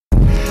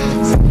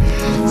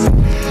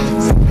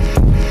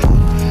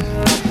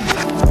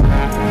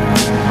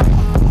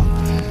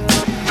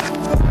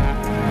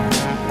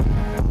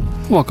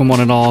Welcome one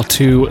and all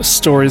to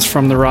Stories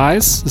from the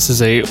Rise. This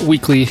is a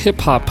weekly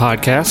hip-hop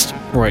podcast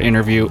where I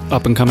interview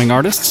up-and-coming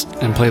artists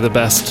and play the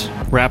best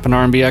rap and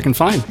R&B I can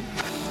find.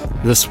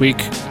 This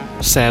week,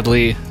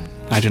 sadly,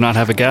 I do not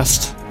have a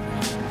guest,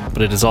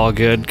 but it is all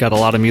good. Got a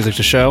lot of music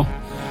to show.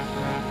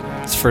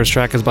 This first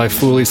track is by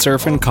Fooly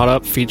Surfin', Caught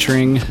Up,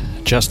 featuring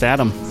Just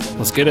Adam.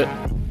 Let's get it.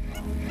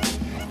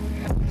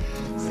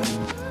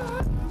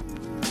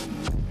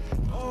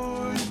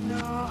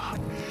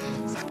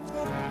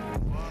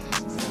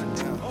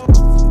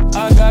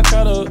 I got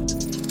caught up,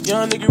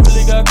 young nigga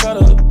really got caught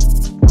up.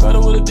 Caught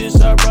up with a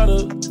bitch I brought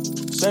up.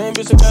 Same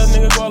bitch I got a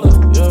nigga guala,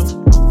 yeah.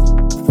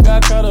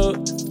 Got caught up,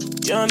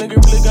 young nigga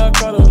really got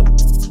caught up.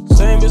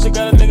 Same bitch I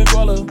got a nigga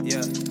guala,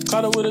 yeah.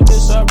 Caught up with a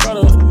bitch I brought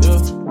up, yeah.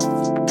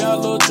 Got a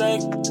little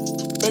drink,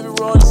 baby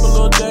roll up a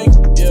little dank,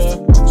 yeah.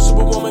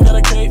 Superwoman got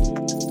a cape,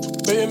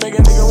 baby make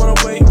a nigga run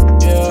away,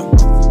 yeah.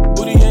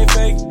 Booty ain't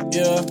fake,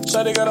 yeah.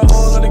 Shawty got a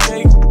hole on the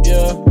cake,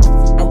 yeah.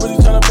 I'm really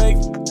tryna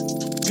bake.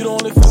 You the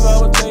only flavor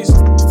I would taste.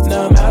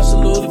 Now I'm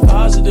absolutely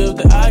positive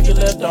that I get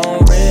left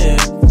on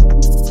red.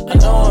 I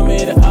know I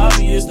made it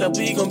obvious that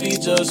we gon' be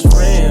just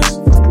friends.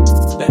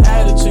 The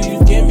attitude you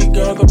give me,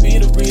 girl, gon'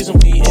 be the reason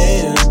we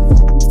end.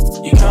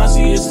 Your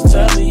conscience is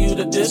telling you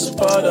that this is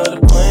part of the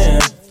plan.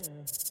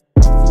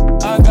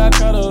 I got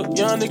caught up,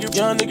 young nigga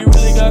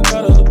really got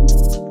caught up.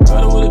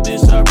 Caught up with a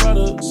bitch I brought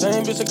up.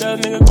 Same bitch I got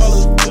a nigga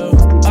guala, yeah.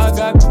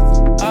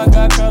 I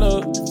got caught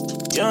up,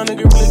 young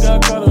nigga really got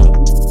caught up.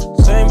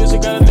 Same bitch,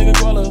 I got a nigga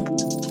guala.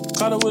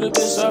 Caught up with a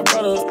bitch, I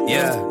brought up.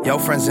 Yeah, your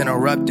friend's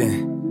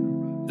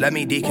interrupting. Let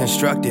me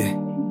deconstruct it.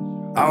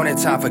 I don't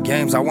have time for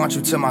games, I want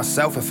you to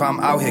myself if I'm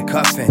out here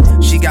cuffing.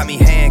 She got me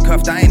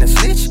handcuffed, I ain't a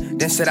snitch.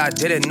 Then said I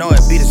didn't know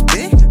it be this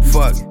big.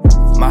 Fuck,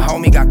 my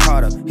homie got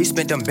caught up. He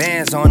spent them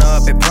bands on her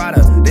up at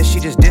Prada. Then she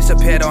just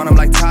disappeared on him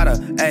like Tata.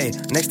 Ayy,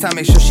 next time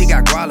make sure she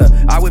got guala.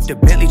 I whip the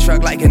Bentley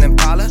truck like an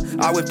Impala.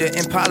 I whip the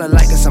Impala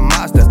like it's a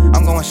Mazda.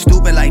 I'm going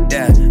stupid like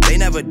that. They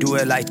never do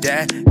it like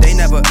that.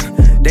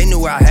 They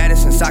knew I had it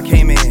since I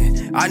came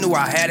in. I knew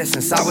I had it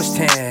since I was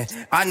 10.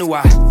 I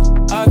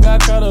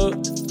got caught up.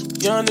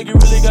 Young nigga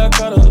really got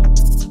caught up.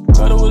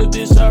 Caught up with a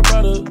bitch I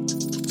brought up.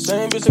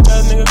 Same bitch I got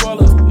a nigga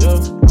guala, yeah.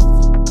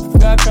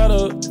 Got caught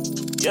up.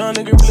 Young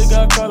nigga really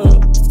got caught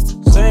up.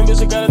 Same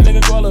bitch I got a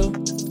nigga guala.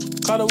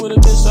 Caught up with a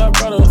bitch I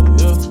brought up,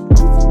 yeah.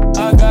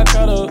 I got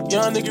caught up.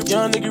 Young nigga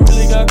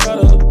really got caught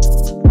up.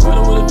 Caught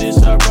up with a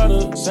bitch I brought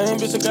up. Same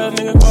bitch I got a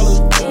nigga guala,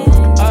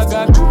 yeah.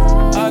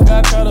 I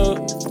got caught up.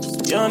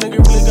 Young nigga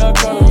really got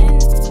caught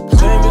up.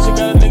 Same bitch I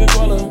got a nigga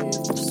guala.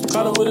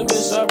 Caught up with a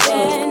bitch I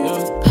brought up,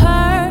 yeah.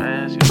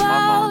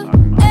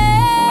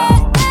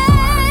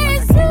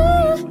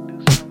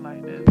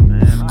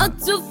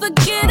 To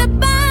forget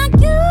about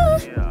you,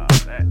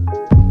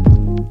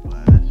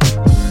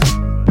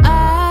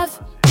 I've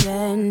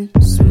been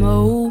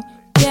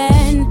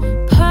smoking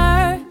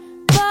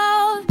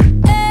purple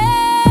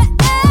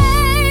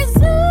haze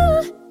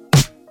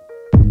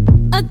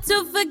to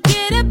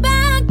forget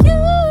about you.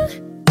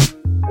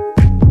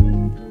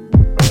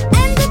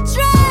 And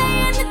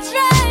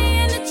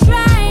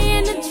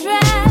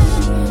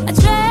I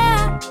try,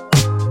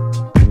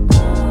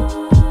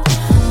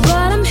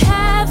 but I'm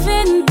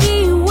having the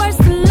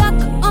worst luck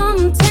on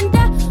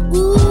Tinder.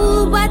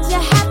 Ooh, why'd you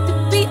have to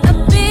be a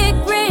big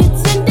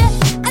pretender?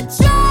 I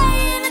try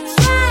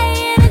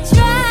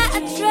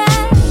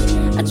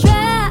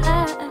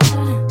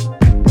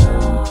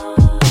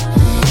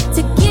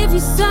to give you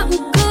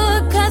something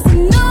good, 'cause I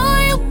know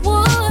you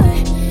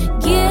would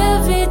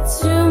give it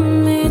to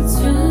me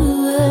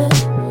too.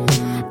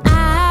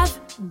 I've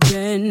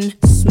been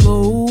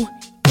smoking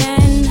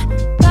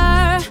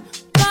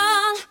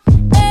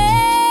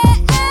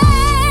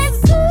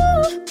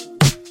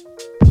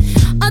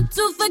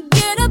to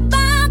forget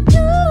about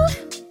you.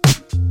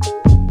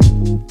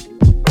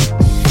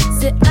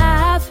 Said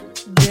I've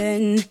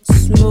been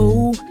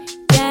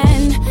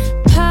smoking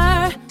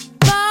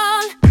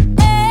purple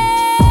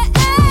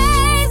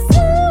haze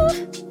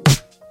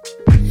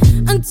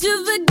to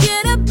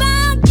forget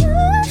about you.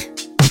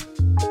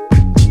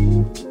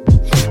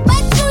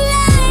 But you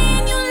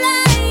lie.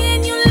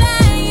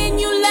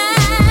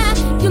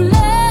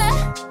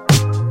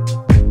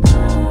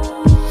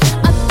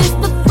 This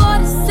the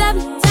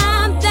 47th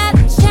time that I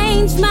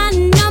changed my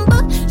number.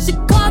 Should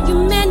call you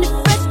Manny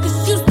Fresh, 'cause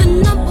you's the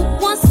number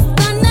one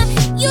stunner.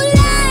 You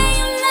lie.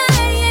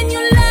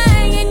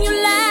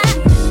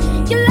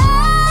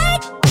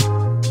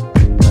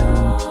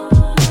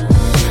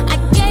 I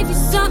gave you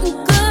something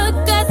good,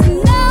 'cause I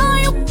know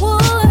you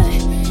would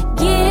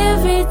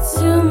give it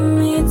to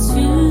me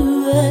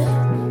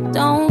too.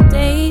 Don't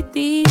date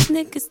these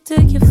niggas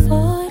till you're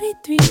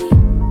 43.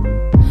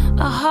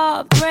 A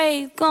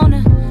heartbreak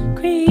gonna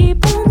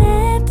creep on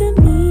after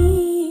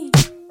me.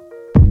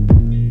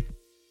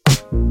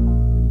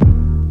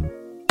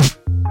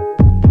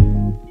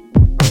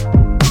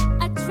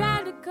 I try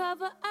to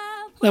cover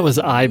up. That was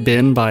I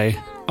Been by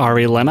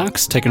Ari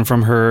Lennox, taken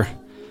from her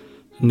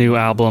new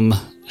album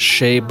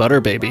Shea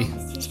Butter Baby.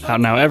 It's out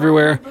now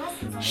everywhere.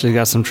 She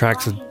got some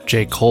tracks with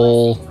J.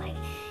 Cole,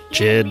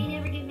 JID.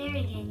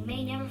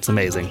 It's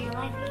amazing.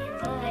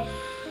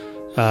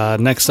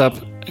 Next up,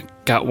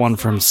 got one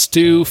from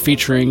Stu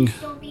featuring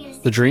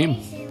The Dream.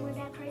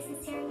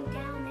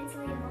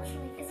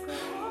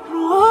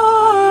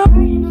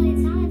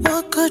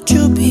 What could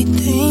you be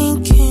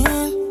thinking?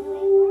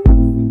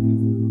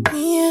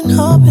 Me and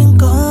her been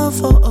gone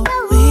for a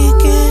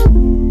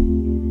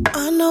weekend.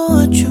 I know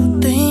what you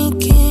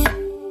thinking.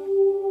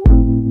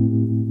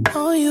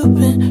 Oh, you've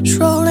been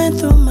strolling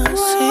through my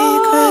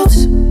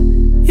secrets.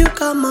 You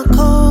got my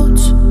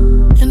codes,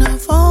 and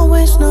I've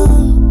always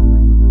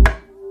known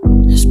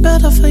it's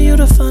better for you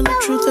to find the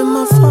truth in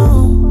my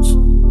phones.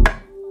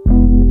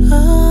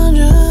 I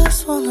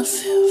just wanna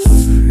feel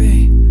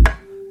free.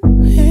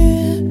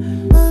 Yeah,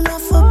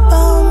 enough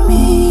about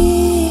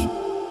me.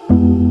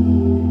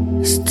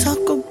 Let's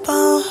talk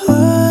about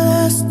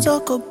her, let's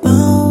talk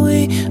about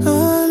we.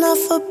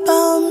 Enough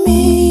about me.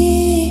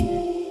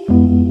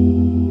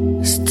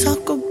 Let's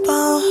talk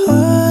about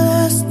her,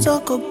 let's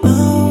talk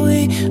about we.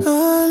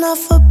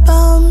 Enough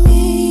about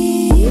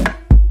me.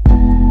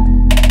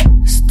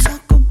 Let's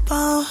talk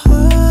about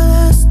her,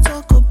 let's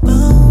talk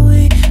about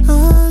we.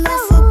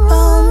 Enough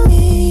about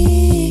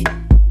me.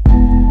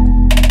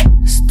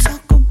 Let's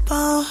talk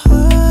about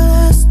her,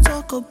 let's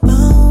talk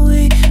about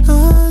we.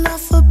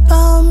 Enough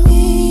about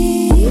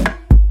me.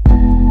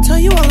 Tell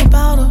you all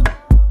about her.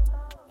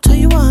 Tell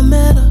you why I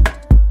met her.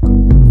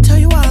 Tell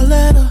you why I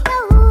let her.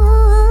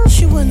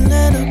 She wouldn't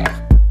let up.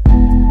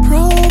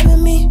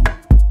 Probing me,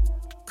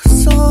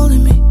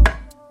 consoling me.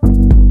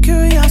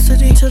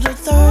 Curiosity to the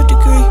 3rd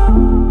degree.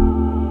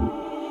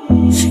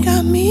 She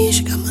got me,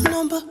 she got my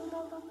number.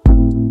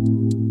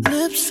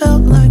 Lips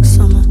felt like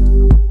summer.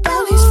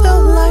 Bodies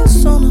felt like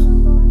sauna.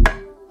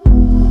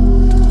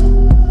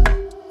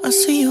 I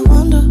see you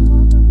wonder.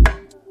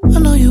 I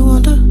know you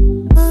wonder.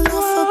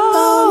 Enough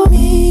about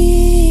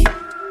me.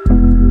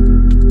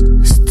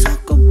 Let's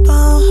talk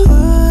about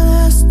her.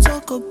 Let's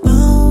talk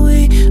about we.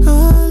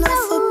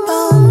 Enough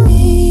about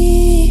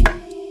me.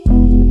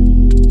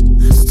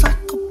 Let's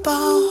talk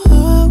about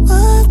her.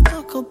 Let's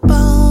talk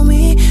about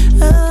me.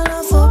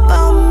 Enough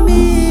about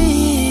me.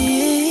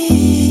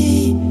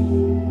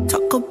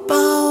 Talk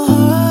about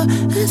her.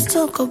 Let's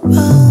talk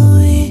about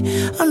we.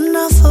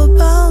 Enough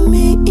about me.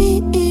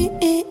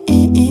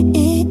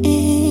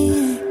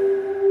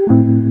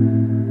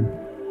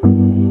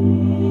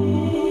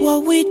 What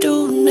we do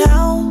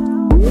now.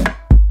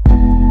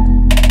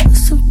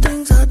 Some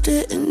things I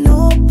didn't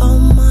know about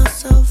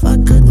myself. I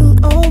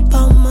couldn't know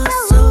about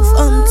myself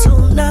until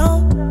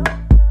now.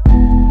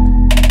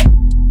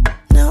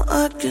 Now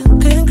I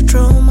can't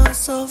control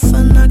myself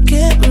and I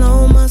can't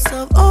blow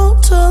myself all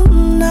till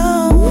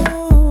now.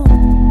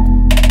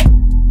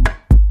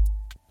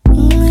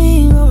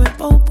 We going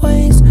both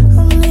ways.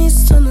 I'm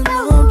listening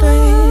all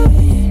day,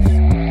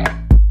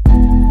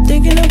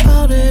 thinking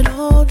about it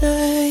all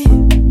day.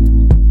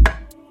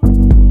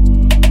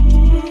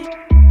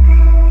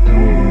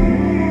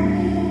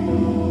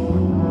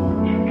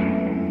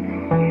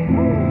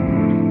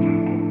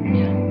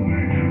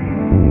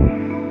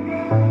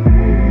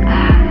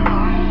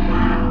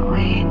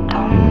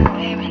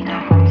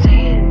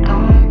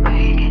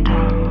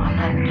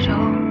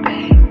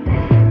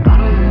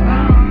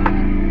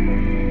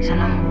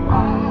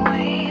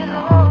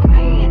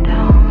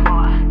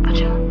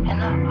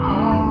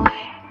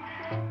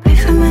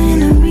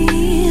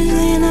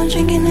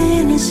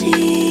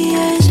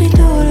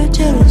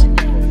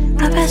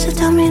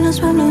 Tell me no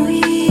smoke no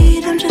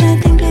weed. I'm trying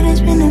to think that it's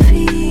been a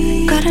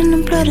feed. Got in the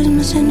blood is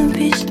missing a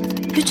piece.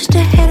 You just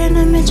ahead and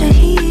I'm at your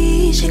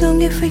heat. She gon'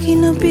 get freaky,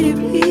 no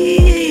PDP.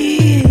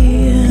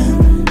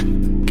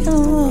 Kill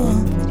 'em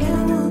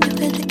all. You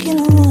better kill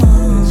 'em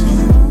all.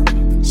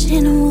 See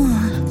no more.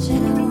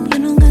 You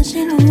don't got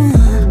see no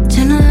more.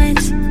 Turn the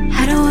lights.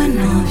 How do I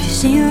know if you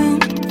see her?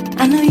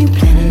 I know you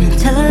planning to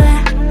tell a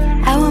lie.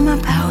 I want my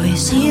power, you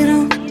see it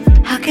on.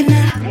 How can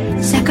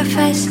I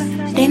sacrifice?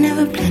 They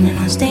never planning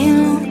on staying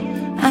long.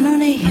 I know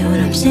they hear what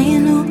I'm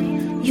saying, no.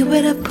 You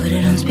better put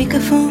it on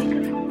speakerphone.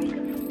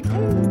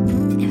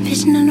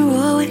 Envision on the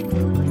roadway.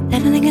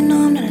 Let a nigga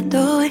know I'm not a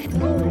throwaway.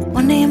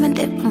 One day I'ma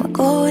dip, I'ma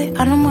go away.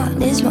 I don't want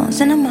this, won't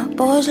send them my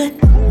bullshit.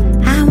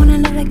 I wanna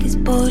live like it's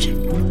bullshit.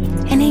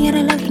 And he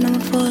gotta love and I'm a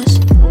force.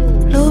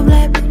 Blue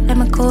black, like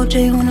my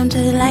culture. When I'm to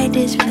the light,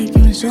 this feel like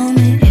you a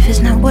soulmate. If it's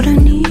not what I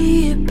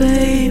need,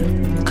 babe,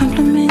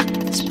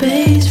 compliment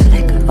space. Feel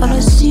like all I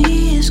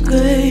see is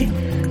gray.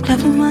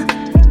 Clever my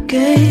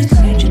gaze,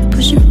 you're just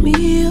pushing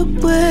me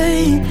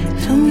away.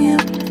 Fill me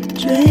up,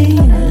 drain.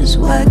 That's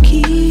why I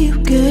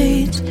keep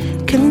gates.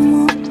 Kill 'em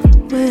all,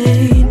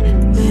 wait,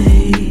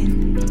 wait.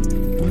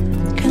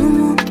 Kill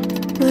 'em all,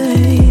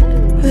 wait,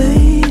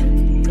 wait.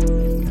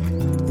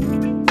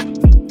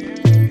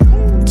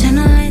 Turn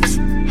the lights.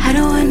 How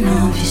do I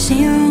know if you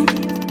see her?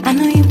 I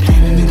know you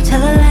planning to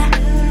tell a lie.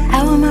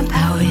 I want my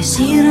power, you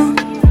see it on.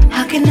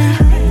 How can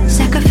I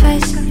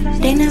sacrifice?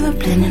 They never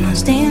planning on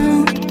staying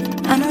long.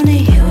 I know they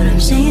hear what I'm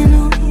saying,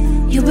 no.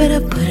 You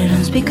better put it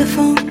on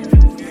speakerphone.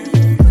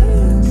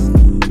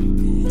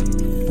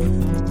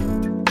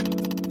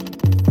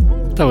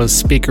 That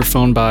was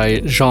Speakerphone by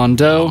Jean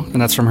Doe,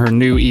 and that's from her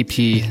new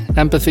EP,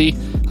 Empathy.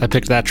 I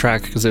picked that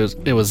track because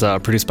it was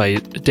produced by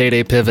Day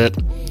Day Pivot,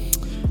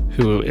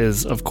 who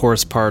is, of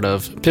course, part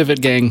of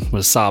Pivot Gang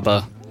with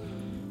Saba.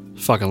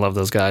 Fucking love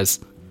those guys.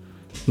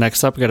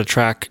 Next up, we got a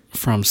track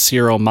from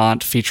Ciro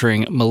Mont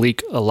featuring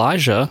Malik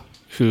Elijah,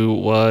 who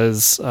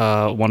was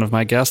one of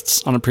my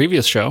guests on a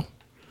previous show.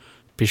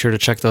 Be sure to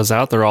check those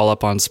out. They're all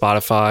up on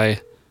Spotify,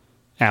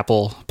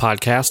 Apple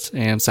Podcast,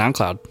 and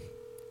SoundCloud.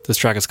 This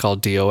track is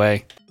called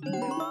DOA.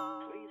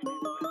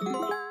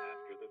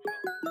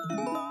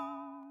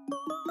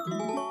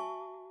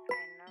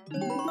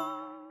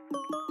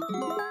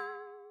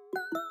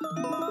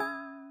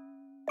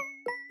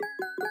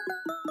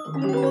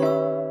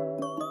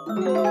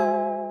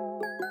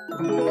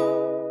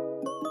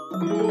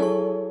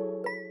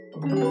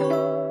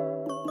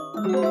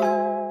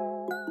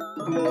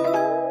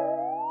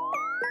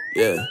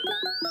 Yeah.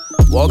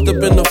 Walked up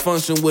in the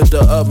function with the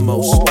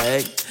utmost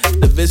swag.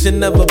 The vision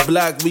never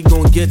blocked, we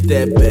gon' get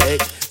that bag.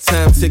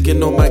 Time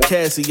ticking on my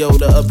Casio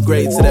to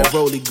upgrade to that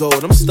Rolly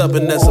Gold. I'm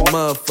stubborn as a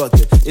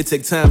motherfucker. It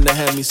take time to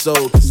have me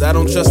sold, cause I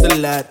don't trust a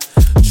lot.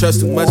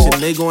 Trust too much and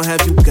they gon'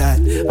 have you got.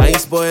 I ain't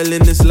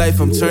spoiling this life,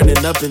 I'm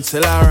turning up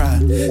until I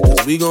ride.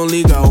 Cause we gon'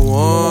 leave our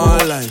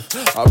one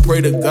life. I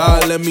pray to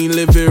God, let me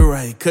live it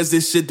right. Cause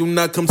this shit do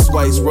not come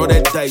twice. Roll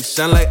that dice,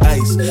 shine like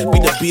ice.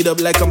 Beat the beat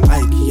up like I'm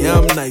Ike. Yeah,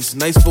 I'm nice.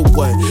 Nice for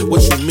what?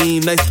 What you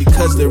mean? Nice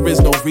because there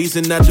is no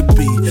reason not to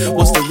be.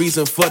 What's the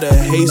reason for the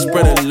hate?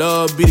 Spreading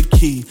love be the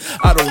key.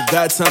 I don't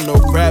got time to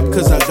rap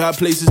cause I got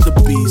places to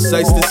be.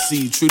 Sights to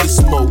see, true to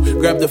smoke.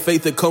 Grab the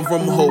faith that come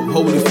from hope.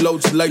 Holy flow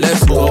just like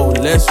let's go,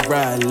 let's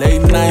ride.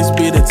 Late nights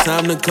be the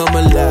time to come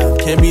alive.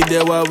 Can't be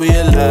there while we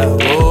alive,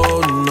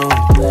 oh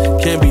no.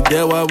 Can't be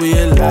there while we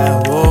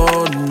alive,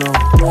 oh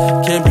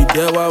no. Can't be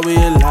there while we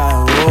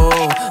alive,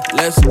 oh.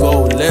 Let's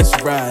go, let's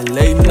ride.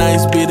 Late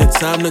nights be the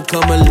time to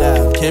come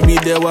alive. Can't be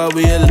there while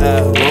we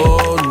alive,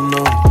 oh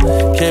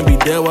no. Can't be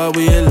there while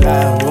we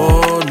alive,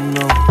 oh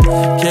no.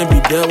 Can't be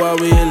there while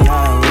we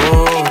alive,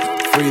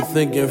 oh. Free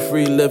thinking,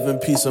 free living,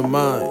 peace of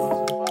mind.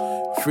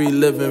 Free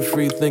living,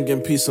 free thinking,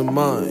 peace of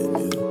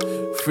mind.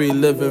 Free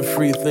living,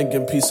 free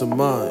thinking, peace of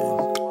mind.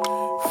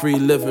 Free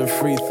living,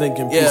 free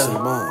thinking, peace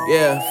of mind.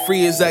 Yeah,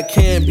 free as I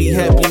can be.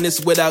 Happiness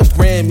without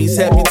Grammys.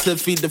 Happy to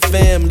feed the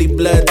family.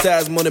 Blood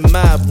ties more than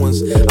mob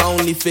ones. I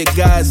only fit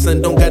God's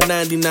son. Don't got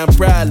 99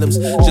 problems.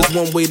 Just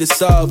one way to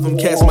solve them.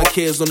 Cast my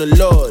cares on the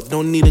Lord.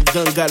 Don't need a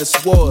gun, got a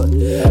sword.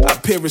 I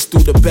pierce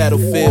through the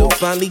battlefield.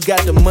 Finally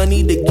got the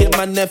money to get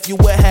my nephew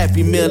a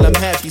happy meal. I'm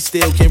happy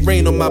still. Can't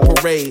rain on my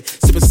parade.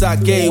 Sipping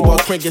sake while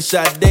cranking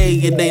Sade.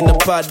 It ain't a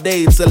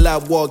party till I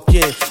walk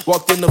in.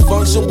 Walked in the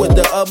function with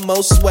the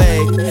utmost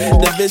swag.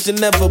 The vision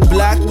never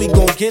blocked, we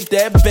gon' get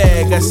that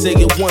bag. I say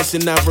it once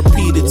and I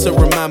repeat it to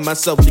remind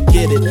myself to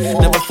get it.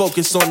 Never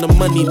focus on the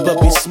money, but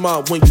be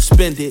smart when you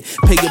spend it.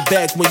 Pay it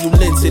back when you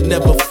lend it.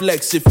 Never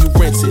flex if you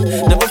rent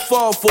it. Never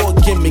fall for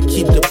a gimmick,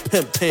 keep the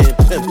pimp paying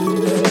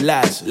pimp.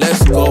 Lies,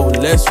 let's go,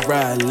 let's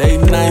ride. Late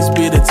nights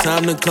be the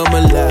time to come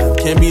alive.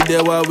 Can't be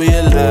there while we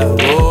alive,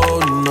 oh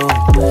no.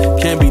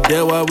 Can't be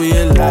there while we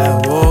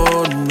alive,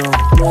 oh no.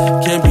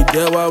 Can't be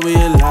there while we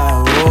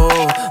alive,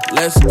 oh.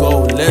 Let's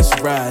go, let's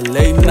ride.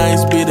 Late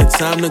nights be the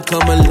time to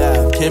come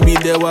alive. Can't be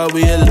there while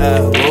we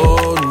alive,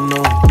 oh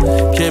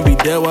no. Can't be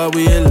there while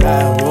we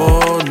alive,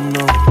 oh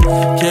no.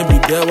 Can't be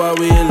there while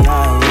we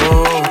alive,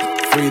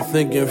 oh. Free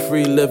thinking,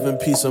 free living,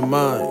 peace of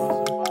mind.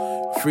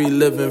 Free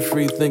living,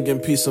 free thinking,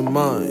 peace of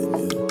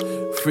mind.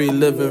 Free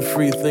living,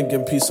 free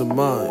thinking, peace of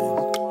mind.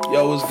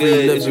 Yo, what's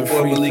good? It's your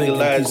boy Malik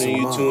Elijah, and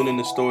you tune in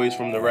to Stories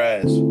from the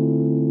Rise.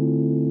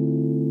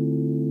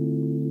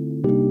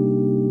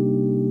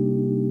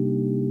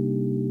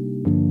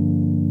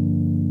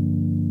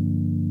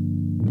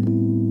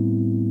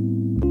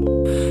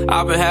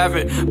 I've been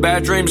having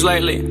bad dreams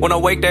lately. When I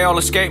wake, they all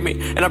escape me.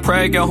 And I pray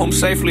I get home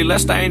safely,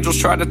 lest the angels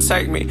try to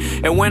take me.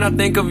 And when I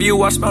think of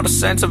you, I smell the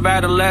scent of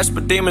adolescence.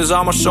 But demons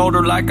on my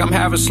shoulder like I'm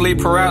having sleep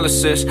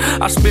paralysis.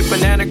 I spit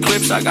banana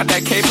clips, I got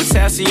that K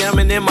potassium.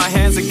 And in my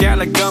hands a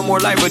gallon gun, more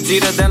like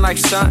Vegeta than like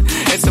sun.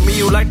 And to me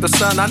you like the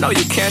sun, I know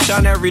you can't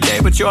shine every day.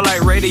 But your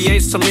light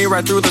radiates to me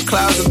right through the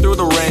clouds and through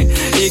the rain.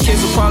 And your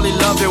kids will probably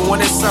love it when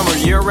it's summer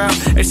year round.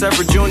 Except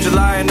for June,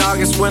 July, and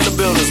August when the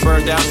buildings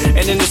burn down.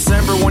 And in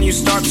December when you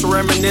start to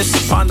reminisce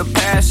upon the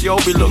past,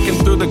 you'll be looking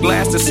through the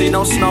glass to see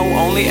no snow,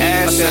 only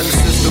ash. I said the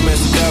system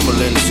is the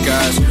devil in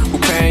disguise. Who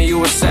paying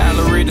you a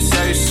salary to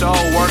sell your soul,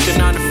 working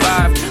 9 to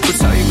 5. Who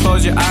tell you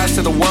close your eyes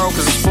to the world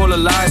cause it's full of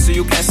lies, so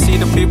you can't see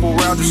the people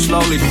around you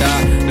slowly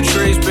die. The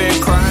trees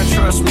been crying,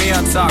 trust me,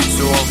 I talk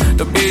to them.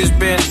 The bees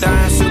been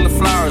dying, soon the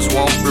flowers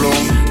won't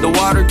bloom. The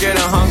water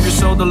getting hungry,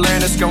 so the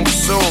land is gonna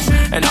consume.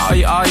 And all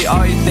you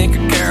think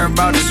I care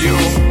about is you.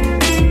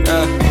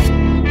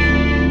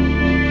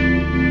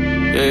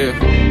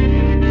 Yeah.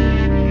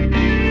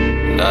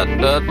 Da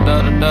da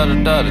da da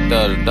da da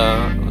da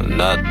da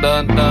da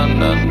da da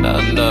da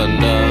da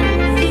da.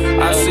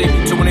 I see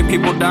too many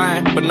people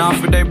dying, but not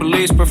for their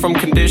beliefs, but from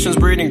conditions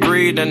breeding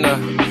greed. And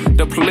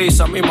the police,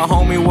 I mean my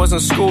homie was in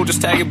school,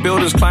 just tagging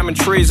buildings, climbing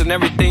trees, and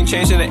everything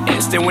changed in an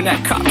instant when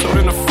that cop told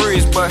him to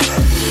freeze. But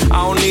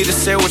I don't need to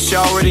say what you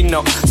already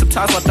know.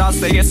 Sometimes my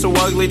thoughts, they get so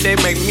ugly, they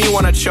make me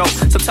wanna choke.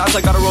 Sometimes I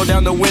gotta roll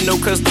down the window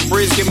cause the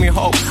breeze give me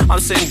hope. I'm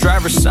sitting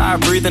driver's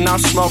side, breathing out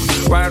smoke,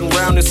 riding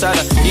around inside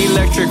an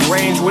electric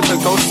range with the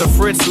ghost of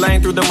Fritz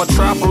Lang. Through the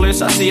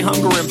metropolis, I see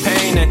hunger and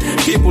pain, and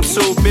people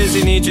too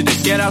busy need you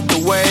to get out the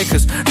way,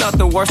 cause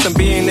nothing worse than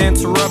being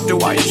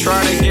interrupted while you're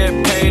trying to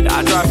get paid.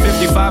 I drive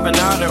 55 an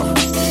hour.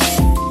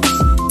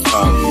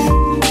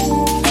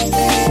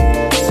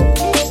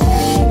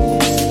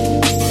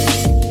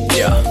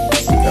 Yeah,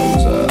 that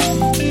was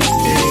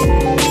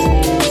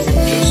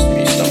just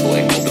me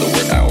stumbling over the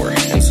word hour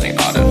and saying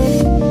auto.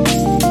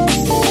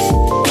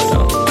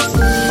 But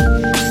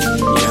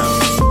yeah,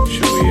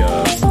 should we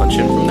punch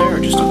in from there or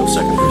just do the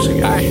second verse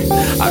again?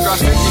 I drive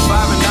 55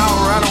 an hour,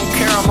 I don't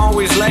care, I'm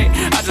always late.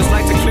 I just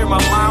like to clear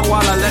my mind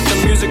while I let the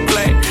music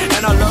play.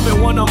 And I love it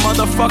when a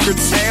motherfucker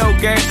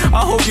tailgate.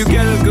 I hope you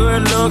get a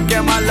good look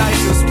at my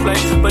license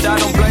plate. But I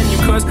don't blame you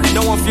cause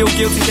no one feel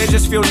guilty, they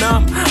just feel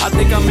numb. I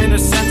think I'm in a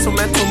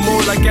sentimental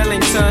mood like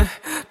Ellington.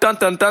 Dun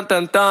dun dun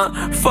dun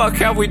dun. Fuck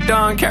have we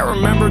done? Can't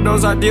remember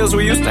those ideals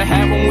we used to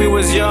have when we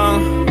was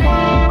young.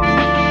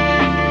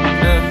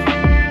 Yeah.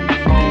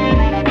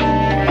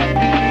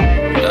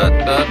 Da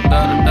da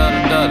da da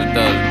da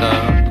da da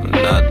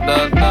da da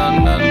da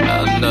da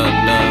da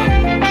da.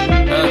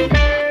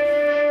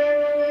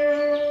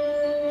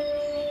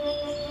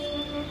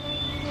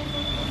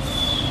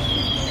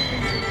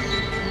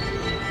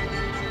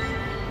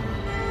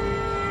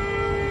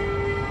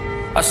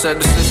 I said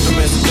the system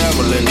is the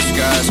devil in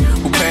disguise,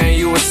 who paying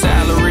you a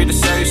salary to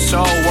sell your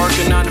soul,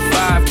 working 9 to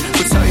 5,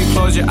 who tell you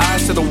close your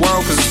eyes to the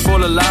world cause it's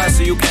full of lies,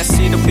 so you can't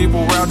see the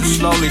people around you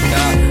slowly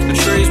die. The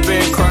trees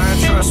been crying,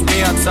 trust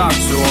me, I talk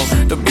to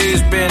them. The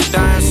bees been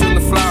dying, soon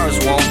the flowers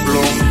won't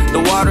bloom.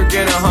 The water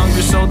getting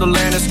hungry, so the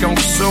land is gonna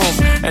consume.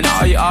 And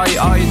all you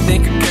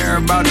think and care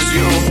about is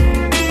you.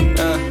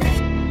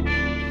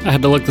 I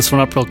had to look this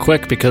one up real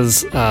quick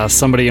because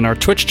somebody in our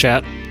Twitch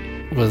chat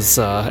was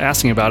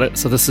asking about it.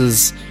 So this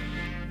is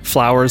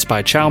Flowers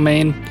by Chow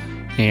Mein,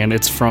 and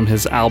it's from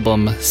his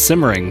album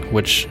Simmering,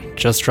 which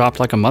just dropped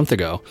like a month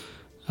ago.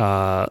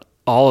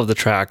 All of the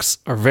tracks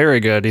are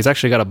very good. He's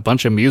actually got a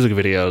bunch of music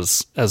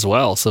videos as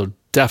well, so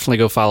definitely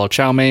go follow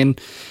Chow Mein,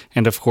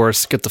 and of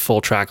course get the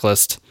full track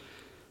list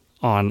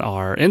on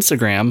our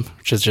Instagram,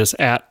 which is just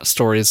at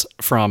Stories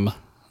from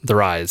the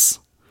Rise.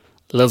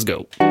 Let's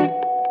go.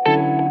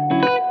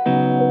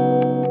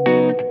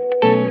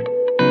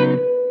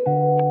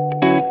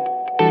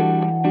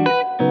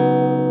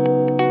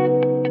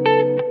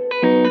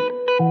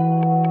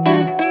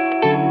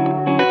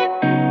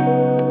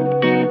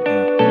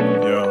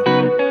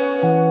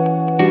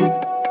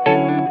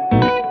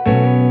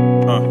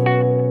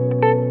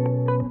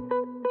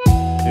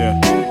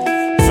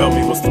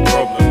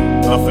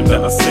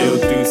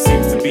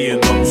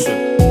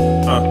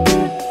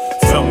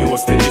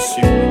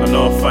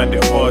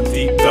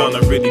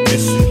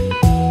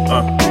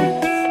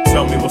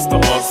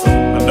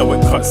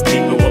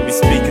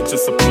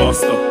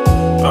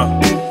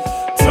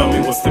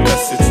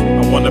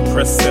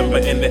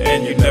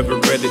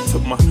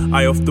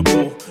 Off the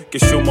ball,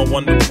 guess you're my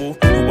wonderful,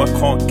 who I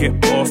can't get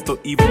past or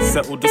even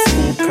settle the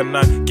score. Can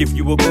I give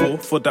you a call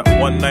for that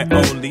one night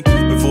only?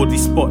 With all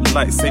these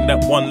spotlights, ain't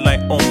that one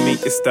light on me?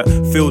 It's that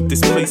field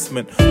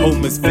displacement,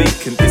 home is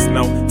vacant. It's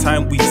now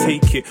time we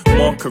take it,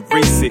 mark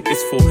erase it.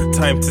 It's for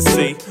time to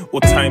say or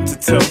time to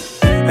tell.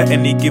 At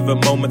any given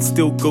moment,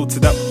 still go to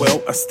that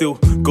well. I still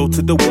go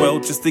to the well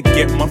just to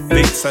get my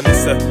fix. And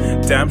it's a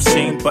damn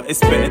shame, but it's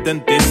better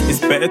than this. It's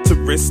better to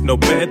risk, no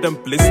better than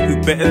bliss. Who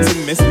better to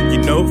miss? You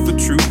know for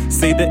true,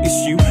 say that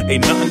it's you.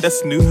 Ain't nothing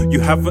that's new, you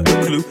haven't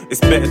a clue.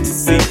 It's better to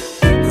see,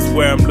 cause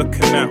where I'm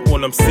looking at,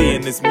 all I'm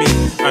seeing is me.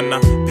 And I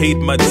paid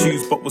my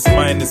dues, but what's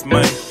mine is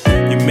mine.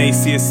 You may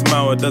see a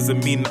smile, it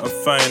doesn't mean that I'm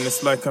fine.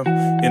 It's like I'm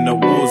in a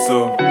war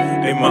zone,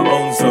 in my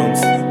own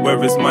zones.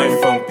 Where is my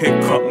phone?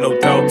 Pick up, no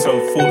doubt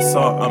tone. Thoughts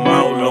are a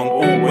mile long,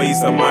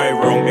 always am I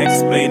wrong?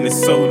 Explain it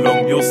so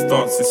long, your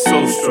stance is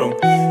so strong.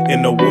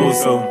 In a war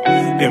zone,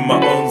 in my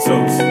own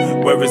zones.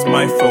 Where is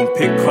my phone?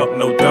 Pick up,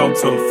 no doubt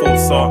tone.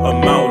 Thoughts are a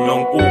mile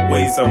long,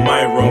 always am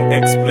I wrong?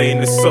 Explain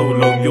it so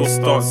long, your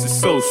stance is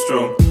so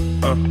strong.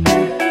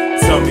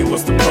 Tell me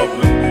what's the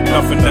problem?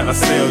 Nothing that I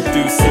say or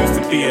do seems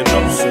to be an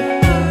option.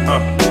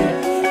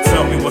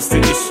 Tell me what's the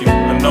issue?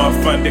 I know I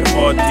find it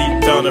hard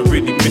deep down, I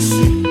really miss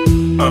you.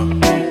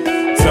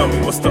 Tell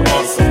me what's the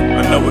answer?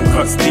 I know it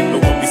cuts deep,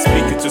 but when we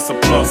speak it's just a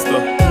plaster.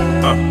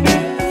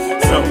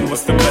 Tell me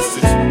what's the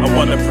message? I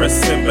wanna press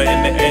send, but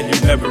in the end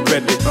you never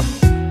read it.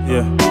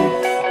 Yeah.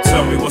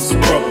 Tell me what's the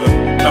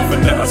problem?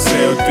 Nothing that I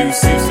say or do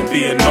seems to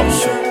be an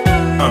option.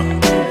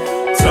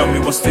 Tell me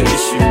what's the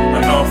issue?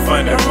 I know I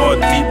find it hard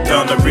deep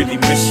down, I really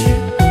miss you.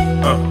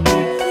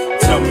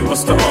 Tell me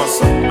what's the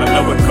answer? I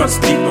know it cuts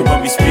deep, but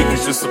when we speak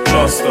it's just a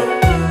plaster.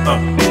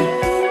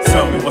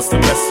 Tell me what's the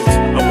message?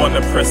 I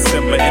wanna press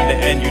send, but in the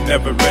end you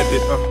never read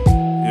it.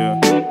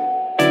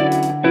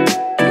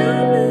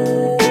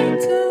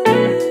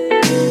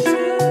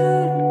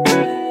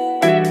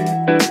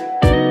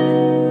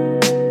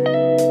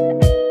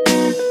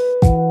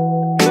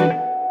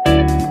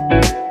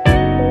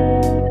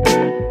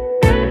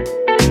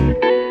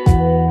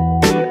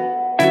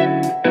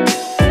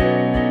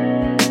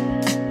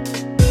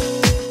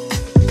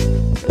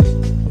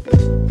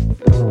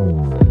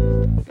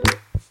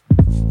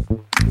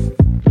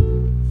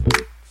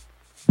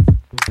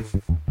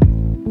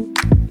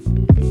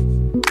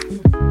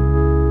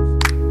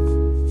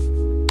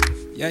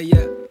 Yeah.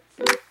 Yeah.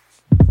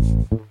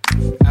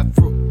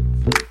 Afro.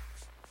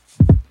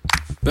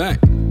 Back.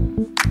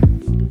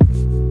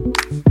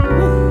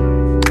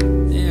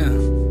 Yeah.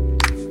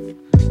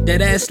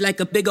 That ass like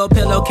a big old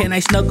pillow. Can I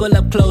snuggle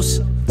up close?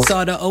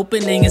 Saw the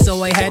opening and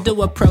so I had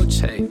to approach.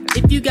 Hey.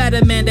 If you got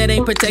a man that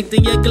ain't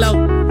protecting your glow,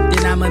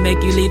 then I'ma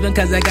make you leaving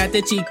cause I got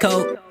the cheat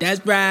code.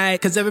 That's right,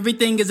 cause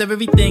everything is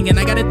everything. And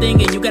I got a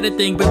thing and you got a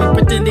thing, but we're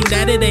pretending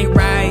that it ain't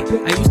right.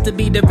 I used to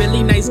be the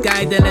really nice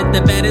guy that let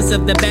the baddest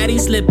of the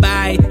baddies slip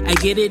by. I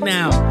get it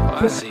now.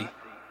 I see.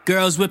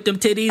 Girls whip them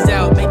titties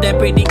out, make that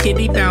pretty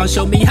kitty bounce.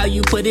 Show me how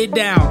you put it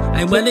down.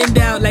 I'm well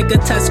endowed like a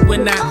tusk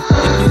when I.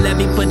 If you let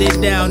me put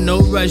it down, no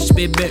rush,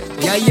 baby.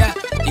 Yeah.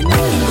 And it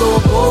can go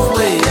both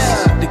ways.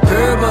 The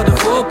curve or the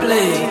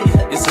foreplay.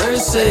 It's her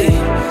say.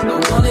 I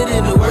want it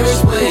in the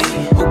worst way.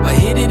 Hope I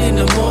hit it in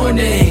the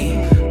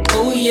morning.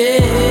 Oh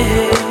yeah.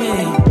 Oh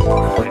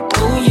yeah.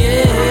 Oh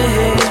yeah.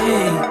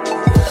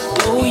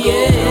 Oh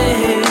yeah.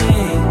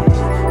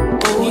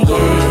 Here we go.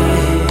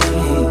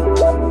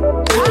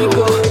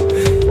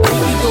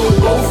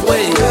 Both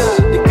ways,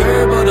 the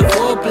curb or the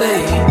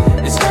foreplay.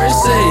 It's her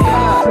say, I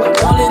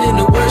want it in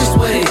the worst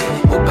way.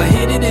 Hope I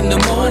hit it in the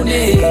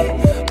morning.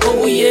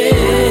 Oh yeah,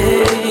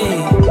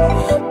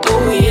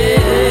 oh yeah,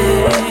 oh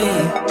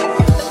yeah,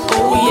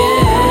 oh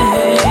yeah.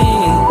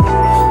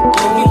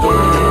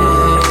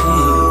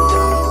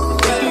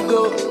 Here we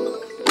go.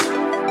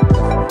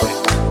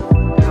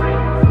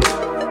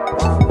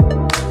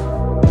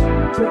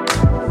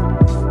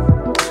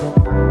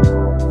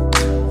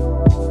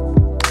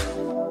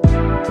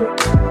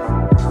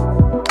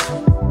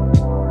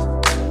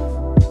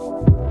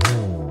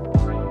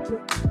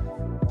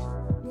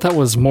 That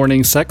was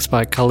Morning Sex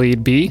by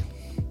Khalid B.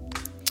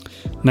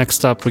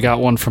 Next up, we got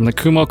one from the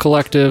Kumo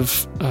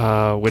Collective,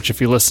 which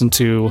if you listen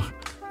to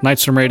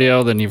Nightstream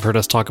Radio, then you've heard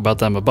us talk about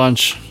them a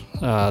bunch.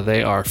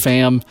 They are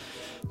fam.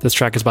 This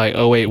track is by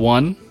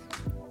 081,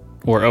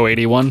 or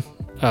 081,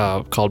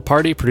 called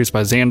Party, produced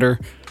by Xander,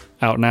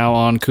 out now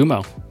on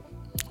Kumo.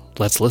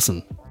 Let's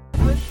listen.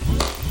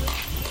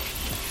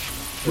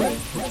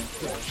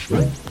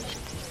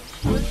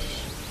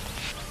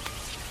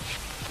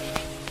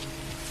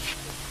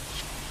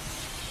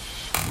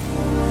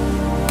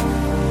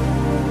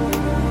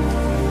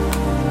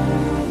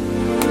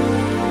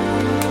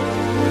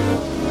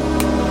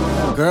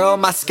 Girl,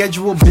 my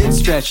schedule been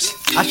stretched.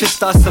 I should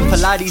start some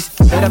Pilates.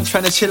 Bet I'm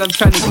tryna chill, I'm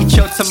tryna eat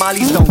your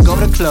tamales. Don't go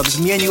to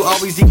clubs, me and you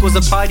always equals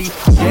a party.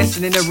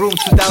 Dancing in the room,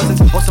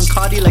 2000s or some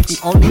Cardi. Like the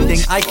only thing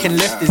I can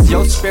lift is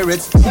your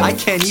spirits. I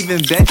can't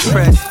even bench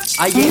press.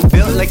 I ain't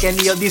built like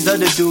any of these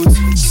other dudes.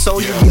 So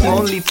you the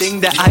only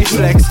thing that I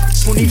flex.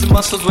 Who needs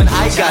muscles when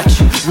I got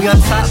you? We on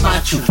top,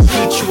 match you.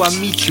 Beat you, I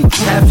meet you.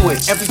 Halfway,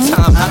 every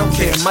time, I don't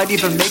care. Might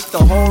even make the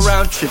whole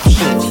round trip.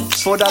 Shit,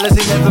 $4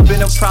 ain't never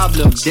been a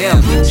problem.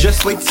 Damn,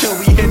 just wait till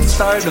we hit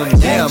stardom.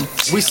 Damn,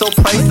 we so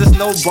priceless,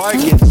 no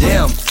bargain.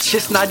 Damn,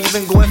 shit's not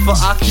even going for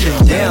auction.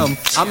 Damn,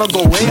 I'ma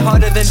go way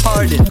harder than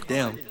Harden.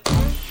 Damn.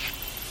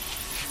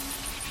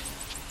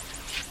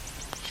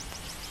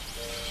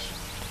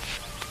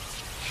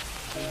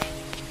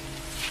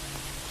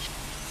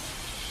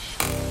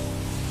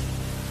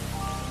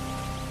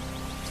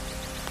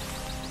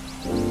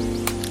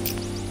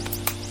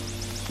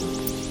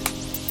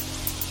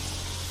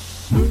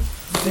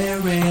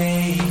 There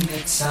ain't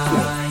a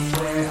time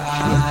where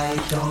I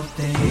don't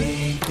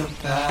think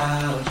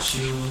about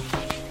you.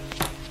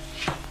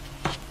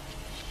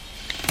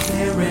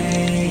 There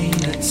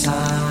ain't a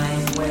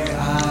time where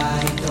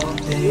I don't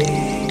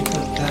think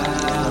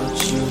about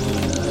you.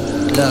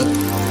 Look,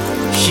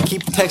 she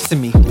keep texting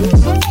me.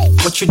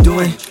 What you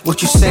doing?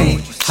 What you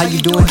saying? How you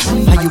doing?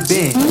 How you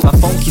been? My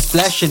phone keeps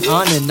flashing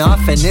on and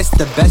off, and it's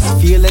the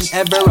best feeling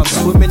ever. I'm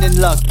swimming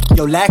in luck.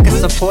 Your lack of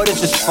support is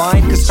just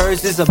fine, cause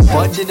hers is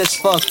abundant as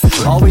fuck.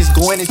 Always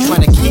going and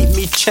trying to keep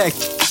me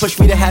checked. Push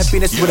me to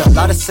happiness with a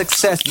lot of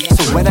success.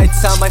 So when I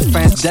tell my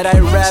friends that I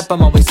rap,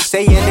 I'm always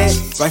saying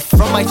it right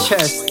from my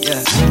chest,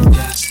 yeah.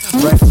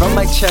 Right from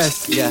my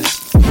chest, yeah.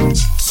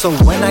 So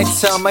when I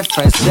tell my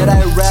friends that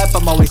I rap,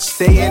 I'm always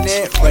saying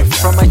it right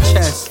from my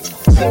chest.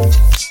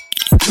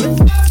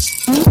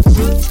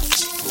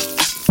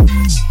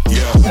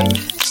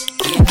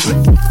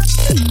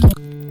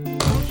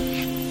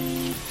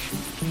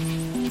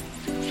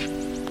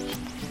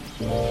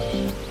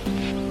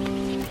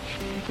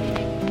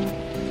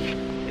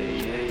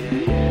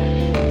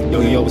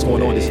 Yo, what's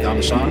going on? This is Dom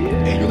LaShawn,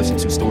 and you're listening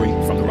to Story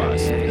from the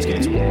Rise. Let's get it.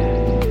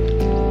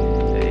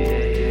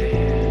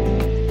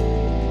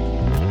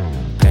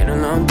 Been a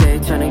long day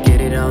trying to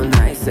get it all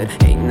night. Said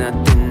ain't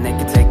nothing they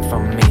can take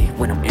from me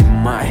when I'm in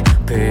my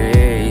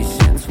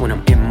patience, when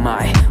I'm in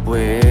my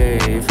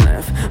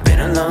wavelength. Been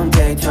a long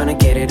day trying to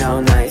get it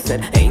all night.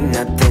 Said ain't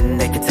nothing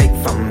they can take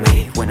from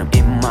me when I'm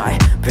in my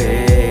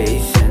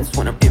patience,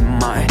 when I'm in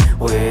my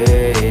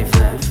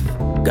wavelength.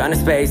 Gone to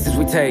space as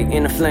we take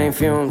in the flame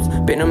fumes.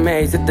 Been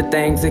amazed at the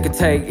things it could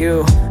take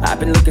you. I've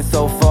been looking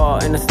so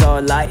far in the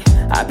starlight.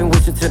 I've been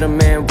wishing to the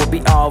man we'll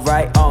be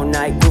alright all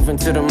night, grooving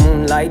to the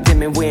moonlight.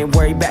 Dimming, we ain't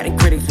worried about it.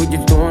 Critics, we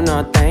just doing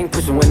our thing,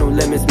 pushing with no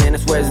limits, man. I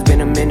swear it's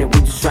been a minute. We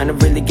just trying to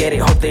really get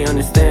it. Hope they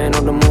understand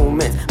all the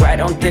movements.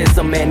 Right on this,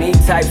 so many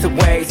types of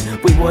ways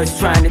we was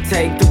trying to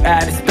take through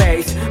outer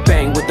space.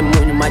 Bang with the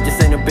moon, you might just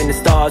end up in the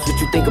stars.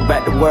 What you think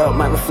about the world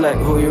might reflect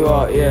who you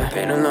are. Yeah.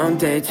 Been a long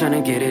day trying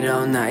to get it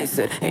all night.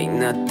 Said ain't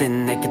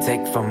nothing they can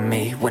take from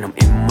me when I'm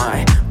in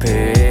my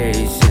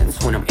patience,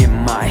 when I'm in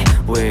my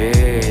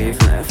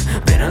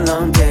wavelength. Been a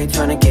long day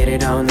trying to get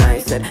it all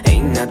night. Said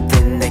ain't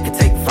nothing they can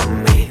take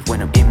from me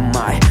when I'm in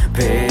my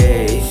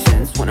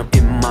patience, when I'm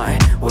in my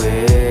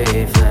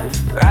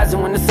wavelength.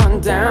 Rising when the sun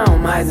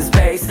down, my eyes in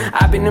space.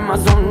 I've been in my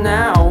zone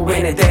now,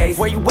 rainy days.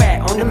 Where you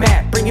at? On the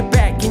map, bring it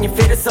back, can you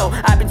fit it? So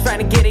I've been trying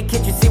to get it,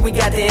 can't you see we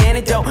got the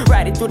antidote?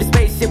 Riding through the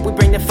spaceship, we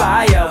bring the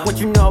fire. What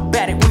you know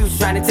about it, we was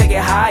trying to take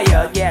it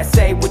higher. Yeah,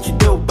 say what you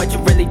do, but you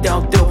really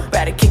don't do.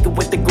 Better kick it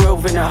with the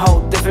groove in a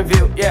whole different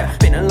view. Yeah,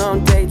 been a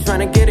long day trying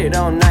to get it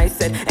all night.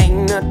 Said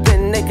ain't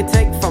nothing they can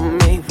take from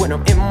me when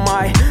I'm in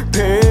my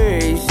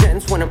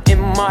patience, when I'm in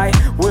my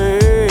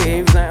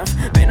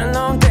wavelength. Been a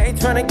long day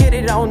trying to get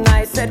it all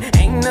night. Said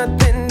ain't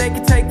nothing they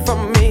can take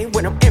from me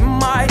when I'm in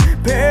my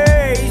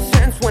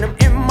patience, when I'm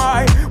in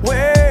my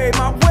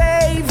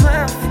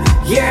wavelength.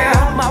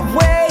 Yeah, my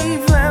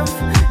wavelength.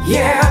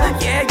 Yeah,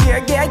 yeah,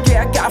 yeah, yeah,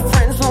 yeah. Got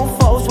friends, no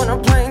foes when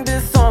I'm playing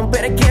this song.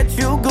 Better get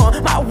you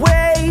going. My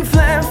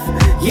wavelength.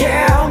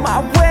 Yeah,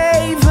 my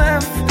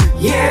wavelength.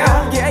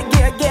 Yeah, yeah,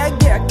 yeah, yeah,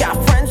 yeah. Got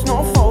friends,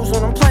 no foes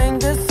when I'm playing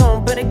this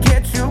song. Better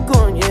get you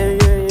going. Yeah,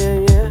 yeah,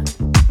 yeah, yeah.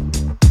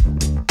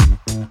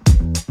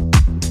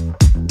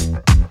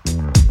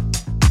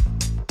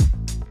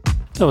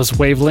 That was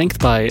Wavelength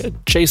by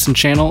Jason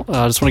Channel.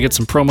 I just want to get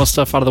some promo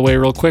stuff out of the way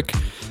real quick.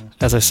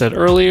 As I said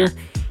earlier,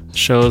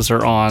 shows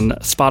are on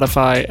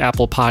Spotify,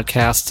 Apple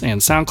Podcasts, and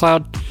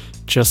SoundCloud.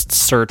 Just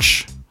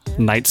search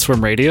Night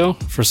Swim Radio.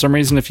 For some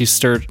reason, if you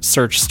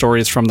search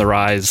Stories from the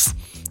Rise,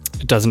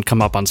 it doesn't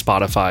come up on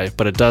Spotify,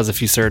 but it does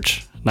if you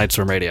search Night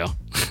Swim Radio,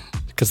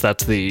 because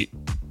that's the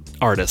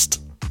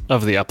artist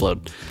of the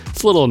upload.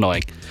 It's a little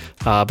annoying,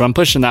 but I'm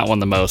pushing that one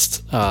the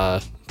most.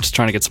 Just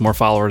trying to get some more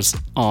followers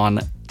on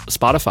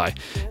Spotify.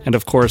 And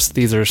of course,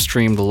 these are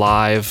streamed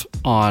live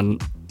on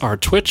our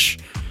Twitch,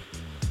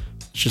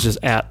 which is just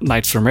at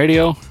Night Swim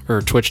Radio,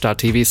 or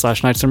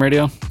twitch.tv/Night Swim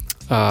Radio,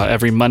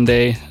 every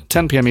Monday,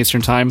 10 p.m.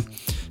 Eastern Time.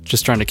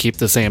 Just trying to keep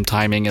the same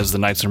timing as the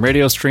Night Swim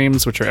Radio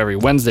streams, which are every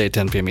Wednesday,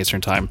 10 p.m. Eastern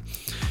Time.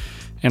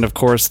 And of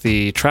course,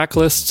 the track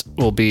list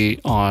will be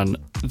on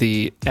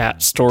the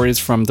at Stories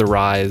from the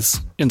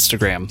Rise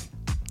Instagram.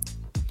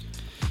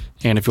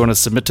 And if you want to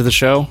submit to the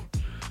show,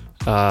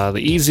 the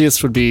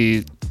easiest would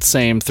be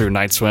same through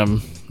Night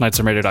Swim,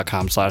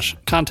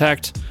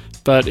 nightswimradio.com/contact.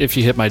 But if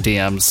you hit my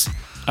DMs,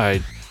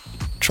 I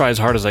try as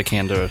hard as I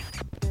can to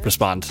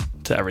respond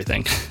to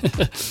everything.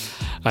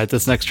 All right,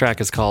 this next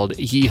track is called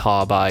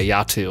Yeehaw by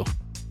Yatu.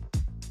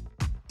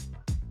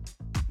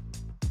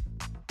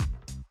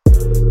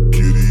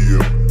 Giddy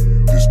up,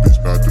 this bitch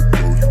about to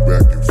blow you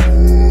back and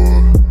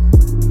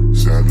forth.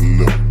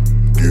 Saddle up,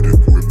 get a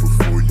grip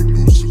before you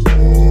lose some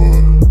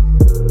more.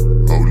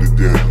 Hold it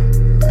down,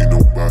 ain't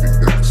nobody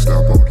that can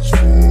stop all this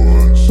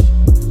force.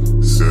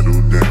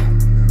 Settle down,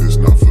 it's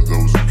not for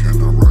those who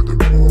cannot ride the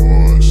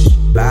horse.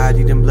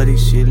 Body them bloody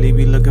shit, leave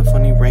you looking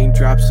funny.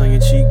 Raindrops on your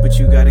cheek, but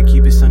you gotta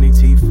keep it sunny.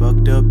 Teeth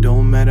fucked up,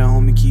 don't matter,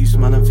 homie, keep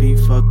smiling. Feet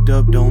fucked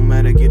up, don't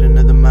matter, get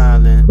another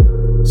mile in.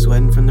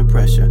 Sweating from the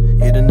pressure,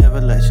 it'll never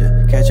let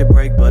you catch a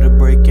break, but a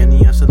break, and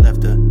the answer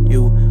left her.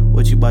 You,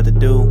 what you about to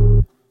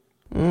do?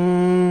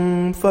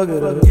 Fuck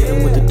it up. Hit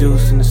him with the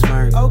deuce and the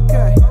smirk.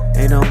 Okay.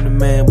 Ain't on the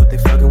man, but they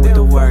fucking with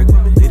the work.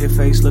 Leave their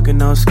face looking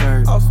all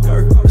skirt. My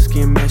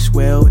skin mesh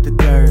well with the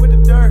dirt.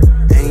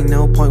 Ain't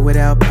no point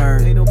without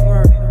perk.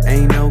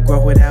 Ain't no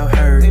growth without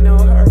hurt.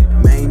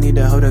 May need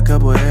to hold a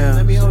couple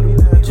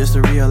L's just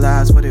to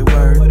realize what it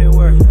worth.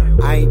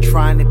 I ain't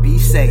trying to be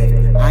safe,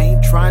 I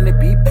ain't trying to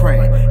be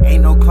praying.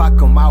 Ain't no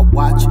clock on my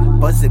watch,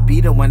 buzz it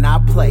beater when I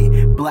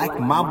play. Black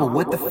Mamba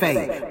with the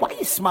fade. Why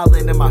you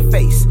smiling in my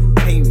face?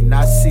 Can you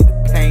not see the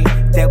pain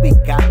that we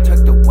got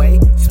tucked away?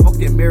 Smoke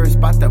the mirrors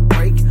about to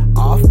break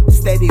off.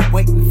 Steady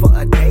waiting for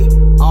a day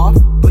off,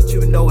 but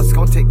you know it's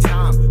gonna take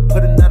time.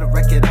 Put another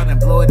record out and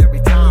blow it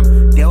every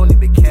time. They don't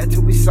even care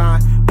till we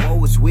sign.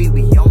 Woe is we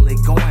only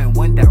going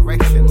one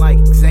direction like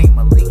Zayn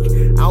Malik.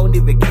 I don't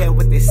even care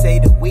what they say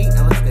to we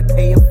unless they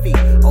pay a fee.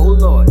 Oh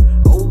Lord,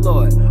 oh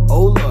Lord,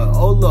 oh Lord,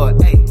 oh Lord,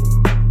 ayy.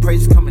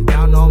 Praise coming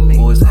down on me.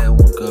 Boys had 1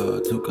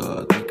 God, 2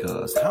 God, 3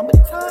 gods. How many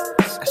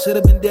times? I should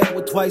have been dead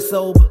with twice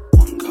over.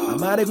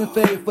 might even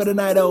fade for the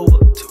night over.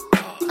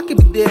 I could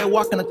be dead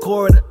walking the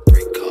corridor.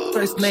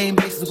 First name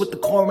basis with the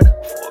coroner.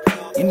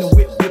 In the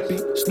whip, whippy,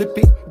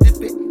 slippy,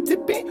 dippy,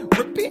 tippy,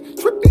 rippy,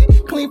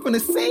 trippy. Clean from the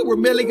scene where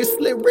Melly gets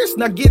slit wrist.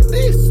 Now get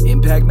this.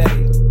 Impact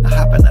made. I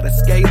hopping out of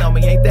skate on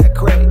me, ain't that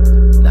crazy?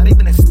 Not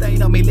even a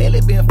stain on me,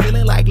 lately been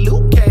feeling like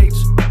Luke Cage.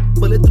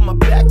 Bullet through my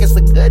back, it's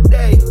a good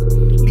day.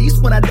 At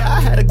least when I die,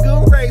 I had a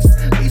good race.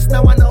 At least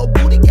now I know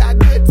booty got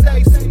good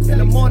taste. In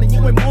the morning,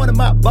 you ain't more than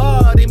my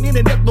body.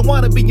 Meaning never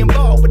wanna be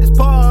involved with this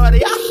party.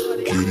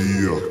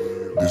 Giddy up,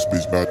 this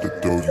bitch bout to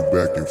throw you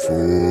back and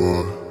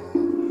forth.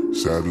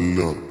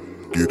 Saddle up,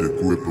 get a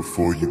grip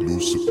before you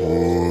lose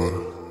support.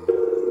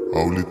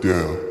 Hold it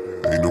down,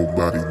 ain't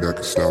nobody that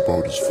can stop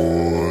all this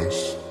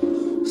force.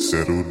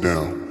 Settle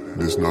down,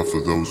 this not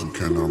for those who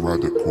cannot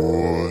ride the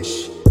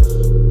course.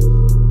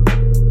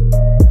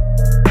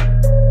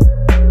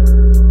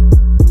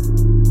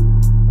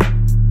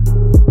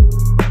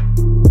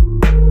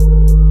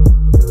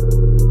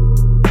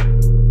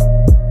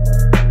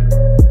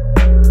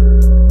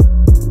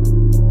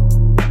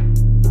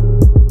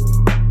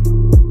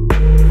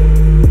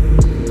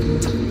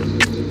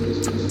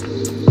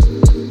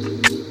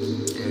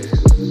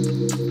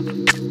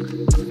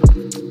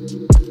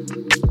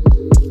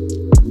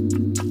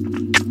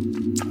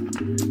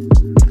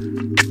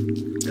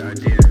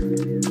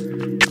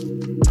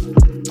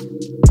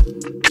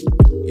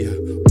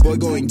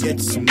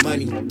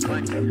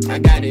 I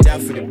got it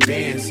out for the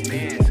bands.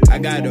 I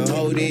gotta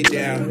hold it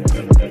down.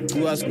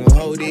 Who else gon'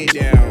 hold it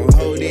down?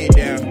 Hold it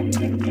down.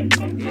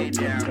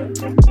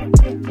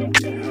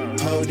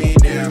 Hold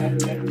it down.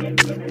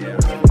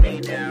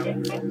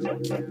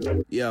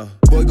 Yo,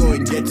 boy, go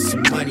and get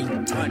some money.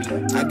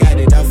 I got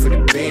it out for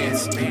the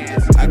bands.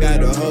 I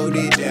gotta hold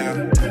it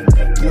down.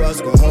 Who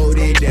else gon' hold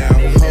it down?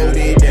 Hold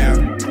it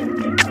down.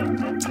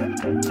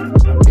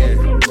 Yeah,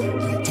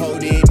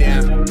 hold it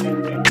down.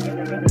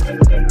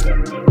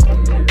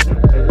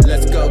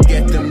 Let's go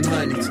get them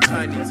honeys.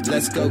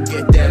 Let's go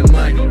get that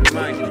money.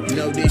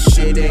 Know this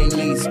shit ain't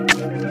easy.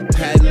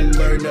 Had to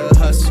learn to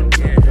hustle.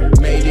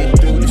 Made it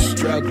through the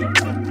struggle.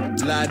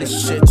 Lot of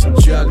shit to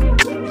juggle.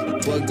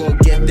 Boy, go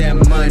get that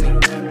money.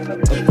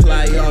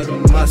 Apply all the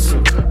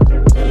muscle.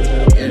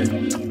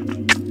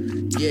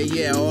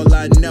 Yeah, all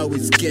I know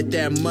is get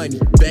that money,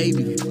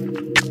 baby.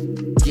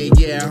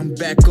 Yeah, I'm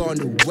back on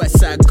the west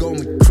side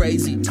going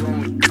crazy.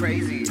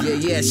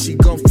 Yeah, she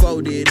gon'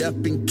 fold it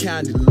up and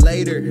count it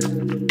later.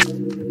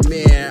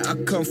 Man, I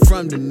come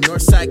from the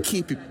north side,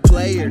 keep it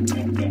player.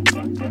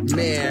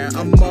 Man,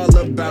 I'm all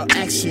about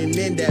action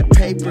in that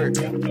paper.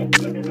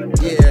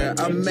 Yeah,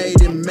 I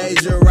made it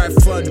major right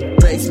from the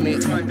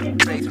basement.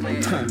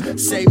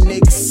 Same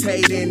niggas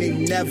hating, they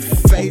never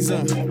phase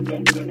them.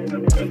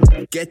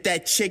 Get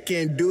that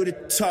chicken, do the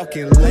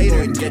talking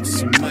later and get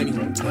some money.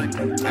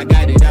 I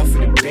got it out for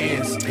the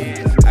bands.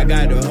 I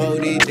gotta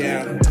hold it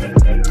down.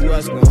 Who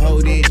else gon'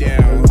 hold it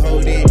down?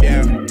 Hold it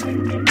down.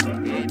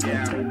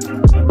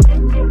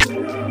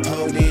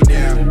 Hold it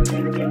down.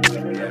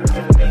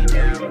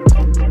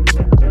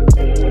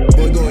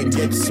 Boy, go and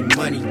get some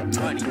money.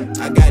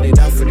 I got it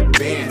out for the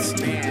bands.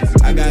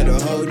 I gotta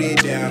hold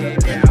it down.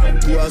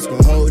 Who else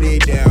gon' hold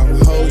it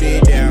down? Hold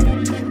it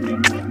down.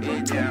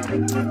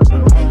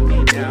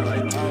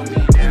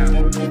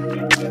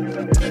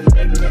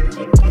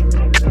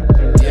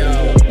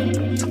 Yo,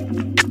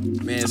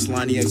 man, it's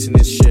Lonnie X in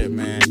this shit,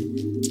 man.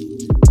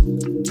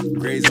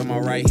 Grades on my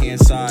right hand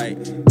side.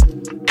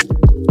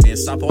 Man,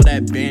 stop all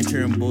that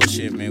banter and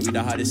bullshit, man. We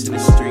the hottest in the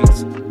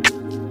streets.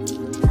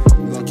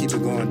 We gonna keep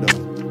it going though.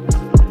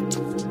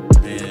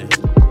 Man,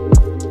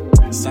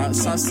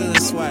 stop stealing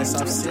swag,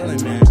 stop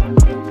stealing, man.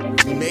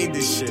 We made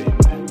this shit.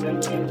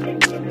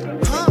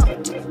 Huh?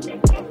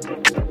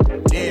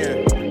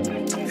 Damn.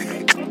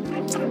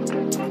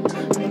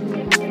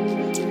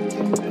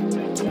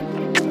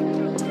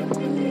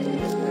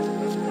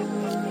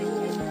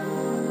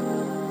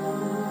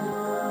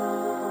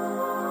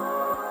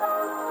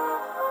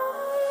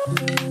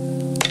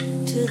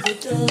 To the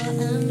door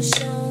I'm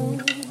shown,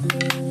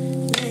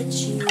 let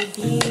you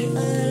be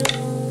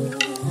alone.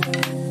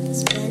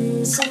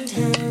 Spend some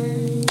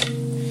time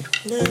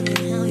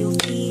learning how your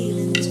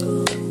feelings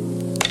grow.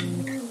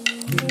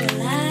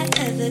 Will I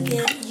ever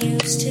get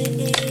used to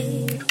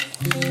it?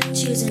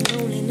 Choosing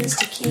loneliness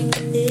to keep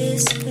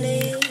this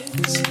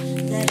place.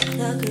 That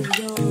clock of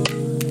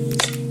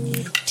yours,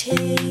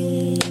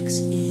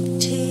 it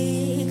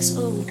takes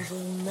over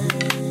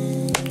mine.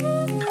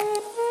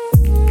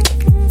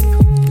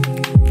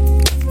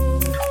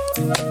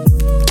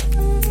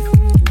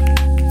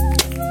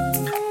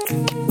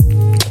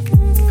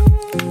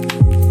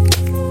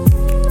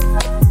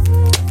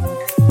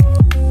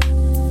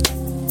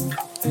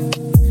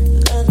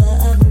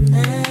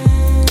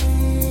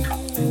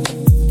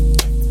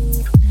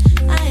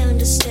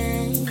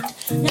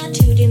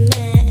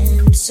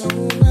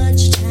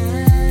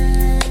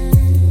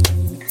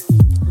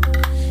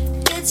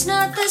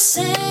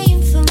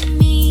 Same for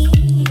me.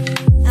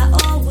 I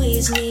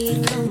always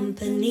need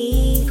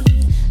company.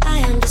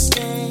 I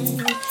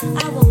understand.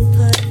 I won't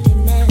put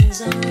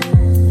demands on.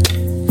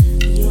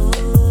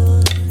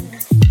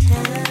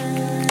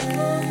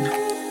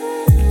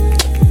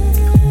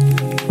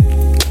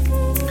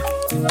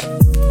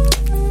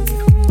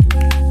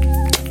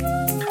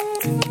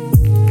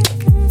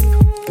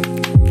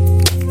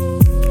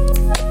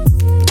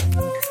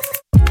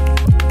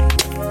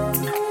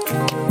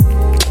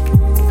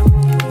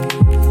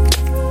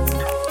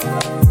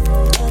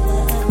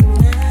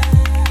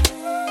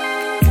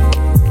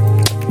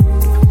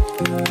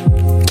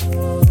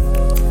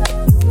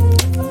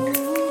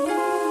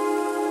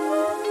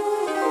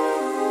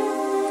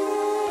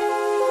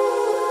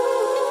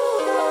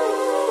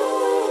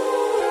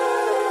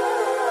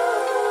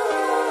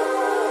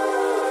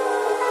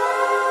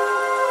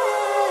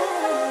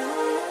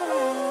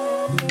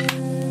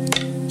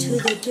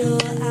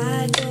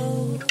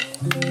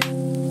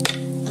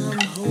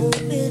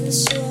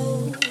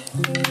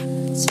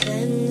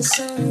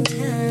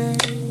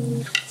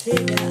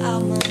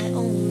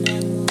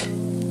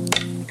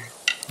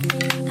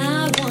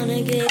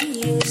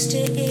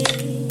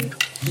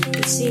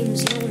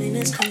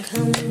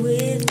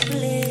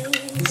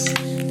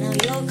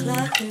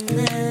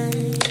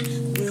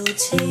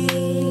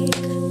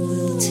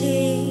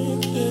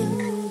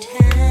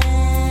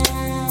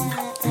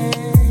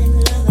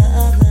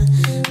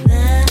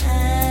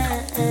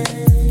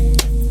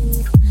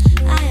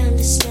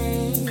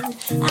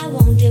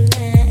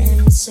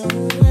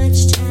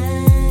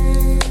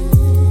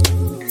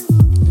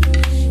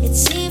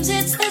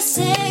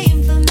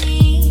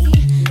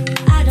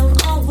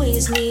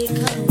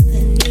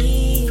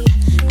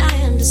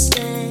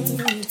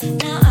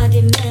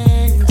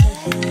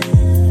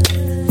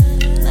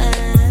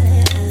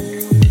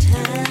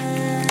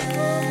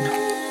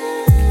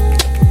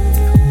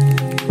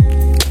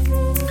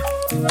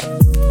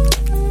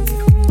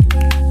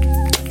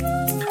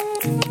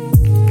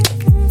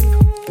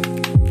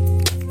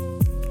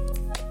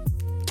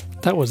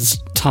 That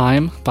was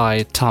Time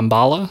by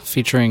Tombala,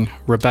 featuring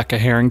Rebecca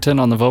Harrington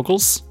on the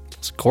vocals.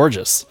 It's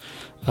gorgeous.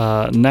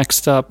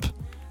 Next up,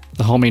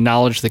 the homie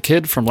Knowledge the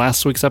Kid from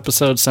last week's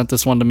episode sent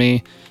this one to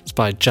me. It's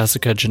by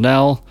Jessica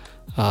Janelle.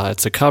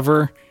 It's a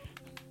cover,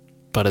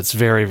 but it's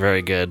very,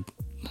 very good.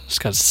 She's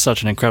got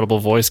such an incredible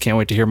voice. Can't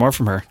wait to hear more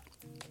from her.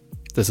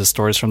 This is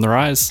Stories from the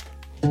Rise.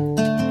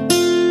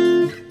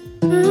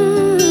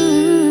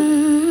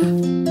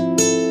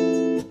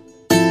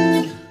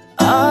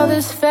 All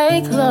this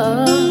fake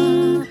love.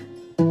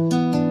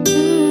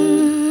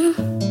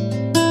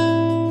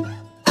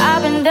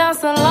 I've been down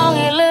so long,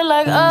 it look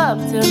like up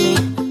to me.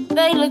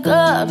 They look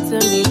up to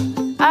me.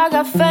 I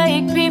got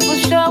fake people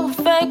showing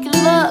fake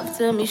love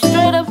to me.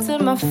 Straight up to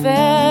my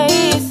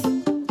face.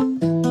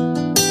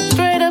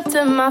 Straight up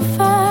to my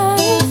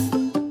face.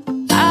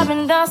 I've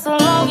been down so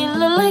long, it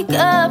look like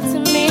up to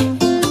me.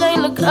 They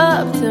look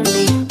up to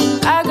me.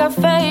 I got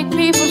fake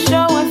people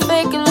showing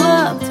fake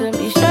love to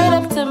me. Straight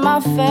up to my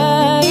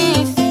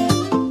face.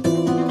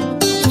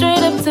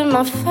 Straight up to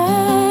my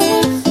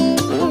face.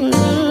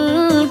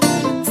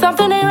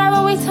 Something ain't right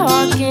when we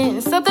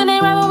talking. Something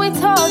ain't right when we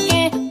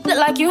talking. Look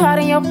like you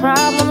hiding your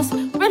problems.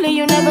 Really,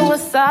 you never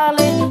was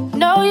solid.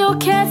 No, you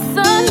can't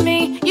sun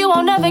me. You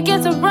won't never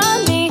get to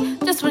run me.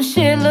 Just when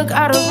shit look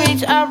out of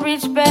reach, I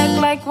reach back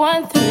like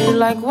 1-3,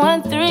 like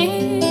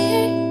 1-3.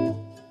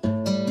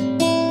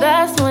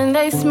 That's when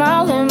they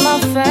smile in my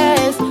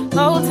face.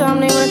 Whole time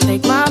they wanna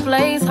take my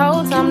place.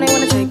 Whole time they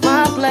wanna take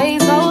my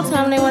place. Whole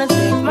time they wanna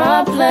take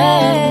my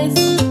place.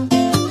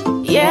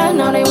 Yeah,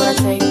 no, they wanna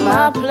take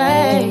my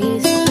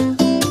place.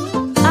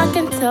 I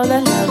can tell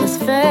that love is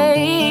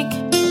fake.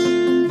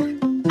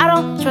 I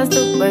don't trust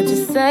a word you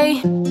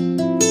say.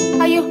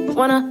 How you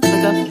wanna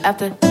look up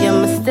after your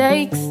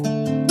mistakes?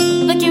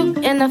 Look you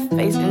in the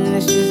face and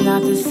it's just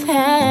not the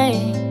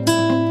same.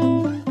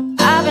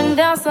 I've been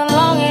down so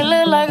long, it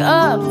look like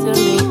up to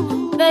me.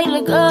 They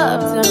look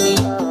up to me.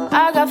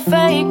 I got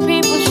fake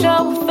people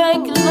showing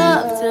fake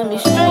love to me.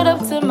 Straight up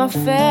to my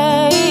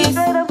face.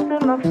 Straight up to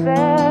my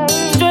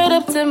face. Straight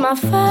up to my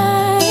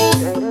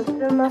face.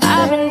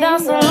 I've been down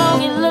so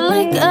long, it look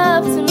like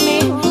up to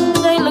me.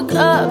 They look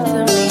up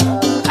to me.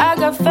 I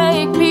got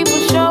fake people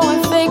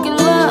showing fake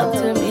love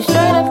to me.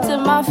 Straight up to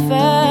my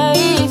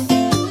face.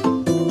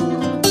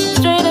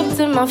 Straight up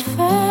to my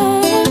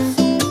face.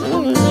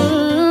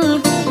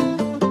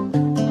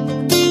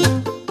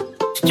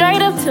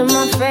 Straight up to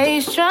my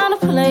face, trying to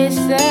play it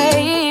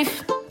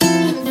safe.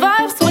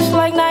 Vibes switch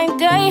like night and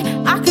day.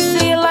 I can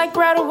see it like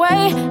right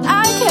away.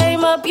 I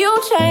came up, you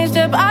changed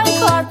up. I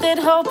caught that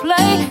whole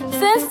play.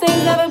 Since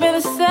things never been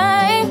the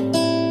same.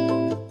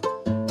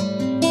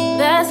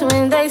 That's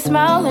when they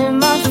smile in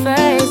my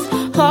face.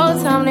 Whole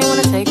time they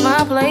wanna take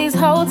my place.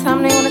 Whole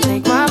time they wanna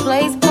take my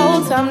place.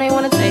 Whole time they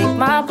wanna take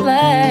my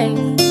place.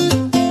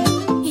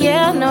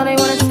 Yeah, no, they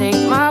wanna take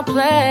my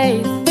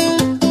place.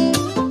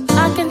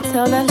 I can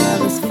tell that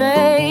love is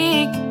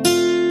fake.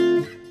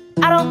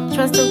 I don't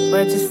trust a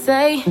word you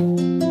say.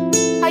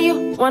 How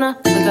you wanna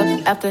look up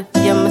after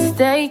your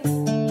mistakes?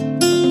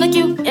 Look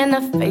you in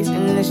the face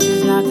and it's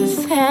just not the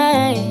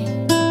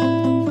same.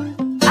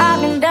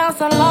 I've been down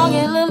so long,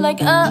 it look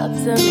like up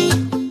to me.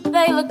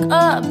 They look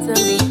up to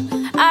me.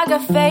 I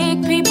got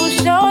fake people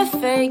showing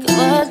fake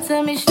love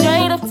to me.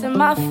 Straight up to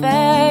my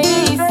face.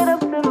 Straight up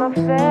to my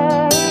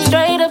face.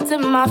 Straight up to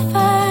my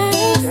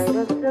face.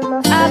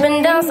 I've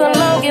been down so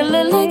long, it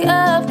look like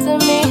up to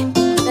me.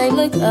 They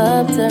look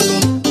up to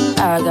me.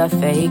 I got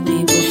fake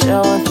people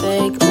showing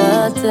fake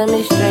love to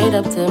me. Straight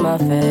up to my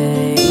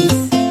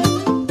face.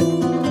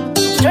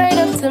 Straight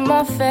up to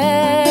my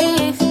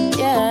face,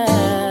 yeah.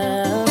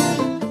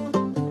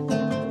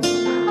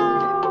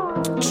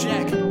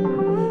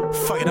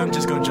 Fuck it, I'm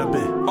just gonna jump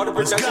in.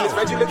 Let's go.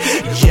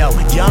 Yo,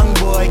 young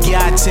boy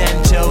got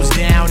 10 toes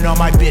down on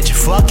my bitch.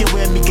 Fucking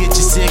with me, get your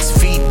 6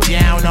 feet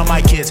down on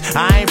my kids.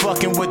 I ain't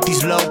fucking with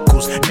these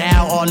locals.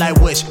 Now all I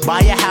wish, buy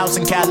a house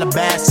in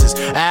Calabasas.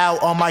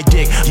 Out on my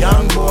dick.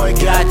 Young boy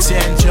got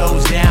 10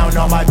 toes down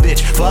on my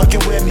bitch.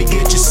 Fucking with me,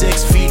 get your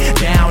 6 feet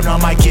down on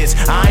my kids.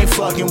 I ain't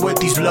fucking with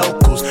these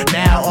locals.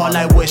 Now all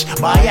I wish,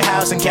 buy a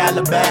house in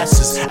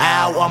Calabasas.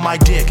 Out on my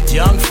dick.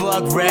 Young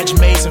fuck Reg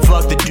Mason,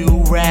 fuck the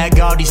do-rag.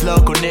 All these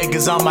local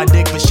niggas on my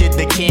dick for shit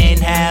they can't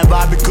have.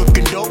 I be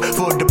cooking dope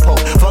for the Pope.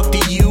 Fuck do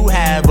you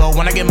have? But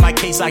when I get my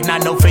case like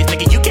not no face,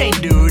 nigga, you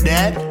can't do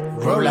that.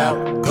 Roll out.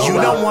 You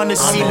don't wanna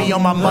see me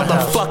on my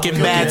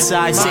motherfucking bad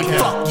side. Say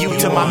fuck you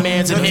to my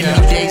mans and hit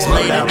me days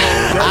later.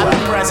 I've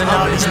been pressing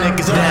all these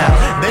niggas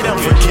down. They done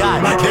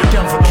forgot. They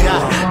done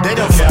forgot. They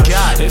done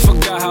forgot. They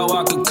forgot how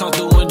I could come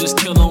through and just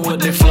kill them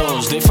with their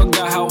flows. They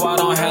forgot how I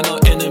don't have no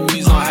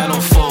enemies, don't have no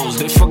foes.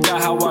 They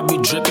forgot how I be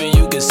dripping,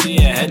 you can see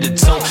it head to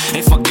toe.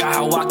 They forgot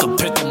how I could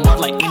pick them up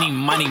like any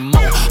money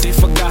mo. They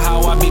forgot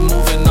how I be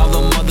moving all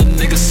them other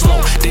niggas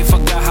slow. They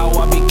forgot how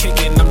I be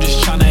kicking, I'm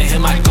just tryna hit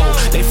my goal.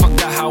 They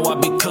forgot how I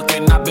be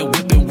cooking, I've been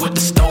whipping with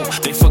the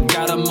stove. They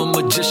forgot I'm a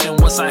magician,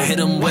 once I hit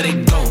them where they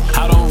go.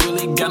 I don't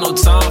really got no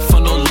time for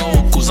no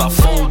locals, I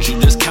fold you.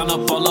 Just count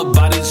up all the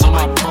bodies on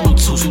my Pro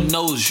Tools, who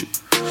knows you?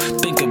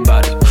 Think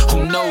about it,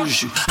 who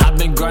knows you. I've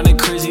been grinding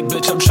crazy,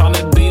 bitch, I'm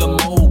tryna be a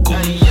mogul.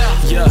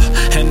 Yeah,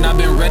 and I've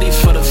been ready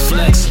for the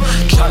flex.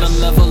 Tryna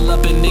level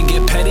up and then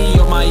get petty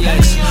on my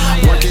ex.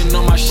 Working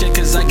on my shit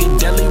cause I get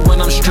deadly when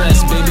I'm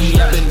stressed. Baby,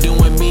 I've been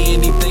doing me,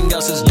 anything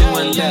else is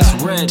doing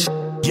less. Rich.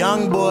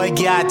 Young boy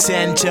got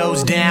 10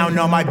 toes down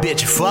on my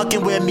bitch.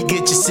 Fucking with me,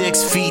 get your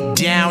 6 feet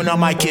down on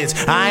my kids.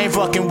 I ain't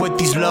fucking with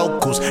these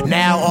locals.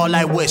 Now all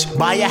I wish,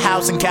 buy a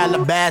house in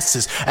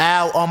Calabasas,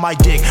 out on my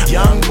dick.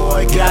 Young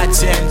boy got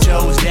 10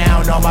 toes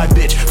down on my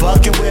bitch.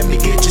 Fucking with me,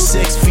 get your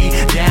 6 feet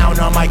down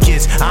on my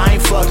kids. I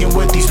ain't fucking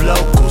with these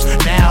locals.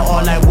 Now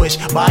all I wish,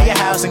 buy a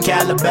house in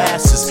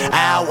Calabasas,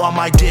 out on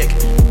my dick.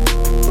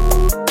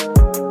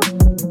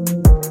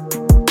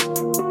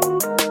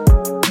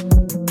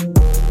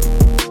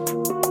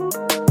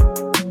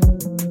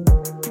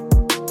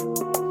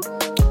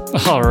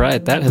 All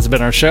right, that has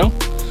been our show.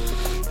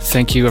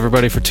 Thank you,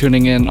 everybody, for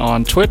tuning in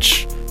on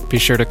Twitch. Be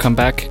sure to come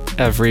back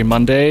every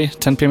Monday,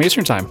 10 p.m.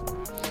 Eastern Time.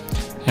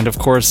 And, of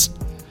course,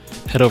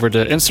 head over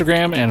to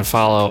Instagram and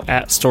follow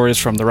 @Stories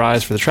from the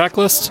Rise for the track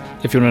list.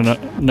 If you want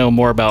to know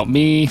more about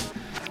me, you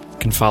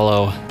can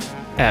follow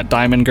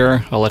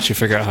 @DiamondGur. I'll let you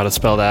figure out how to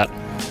spell that.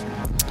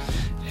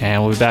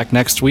 And we'll be back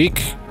next week,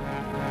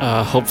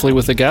 hopefully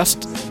with a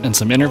guest and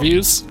some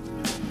interviews.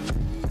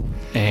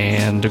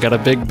 And we've got a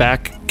big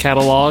back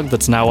catalog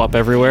that's now up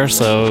everywhere,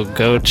 so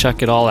go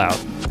check it all out.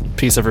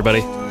 Peace,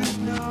 everybody.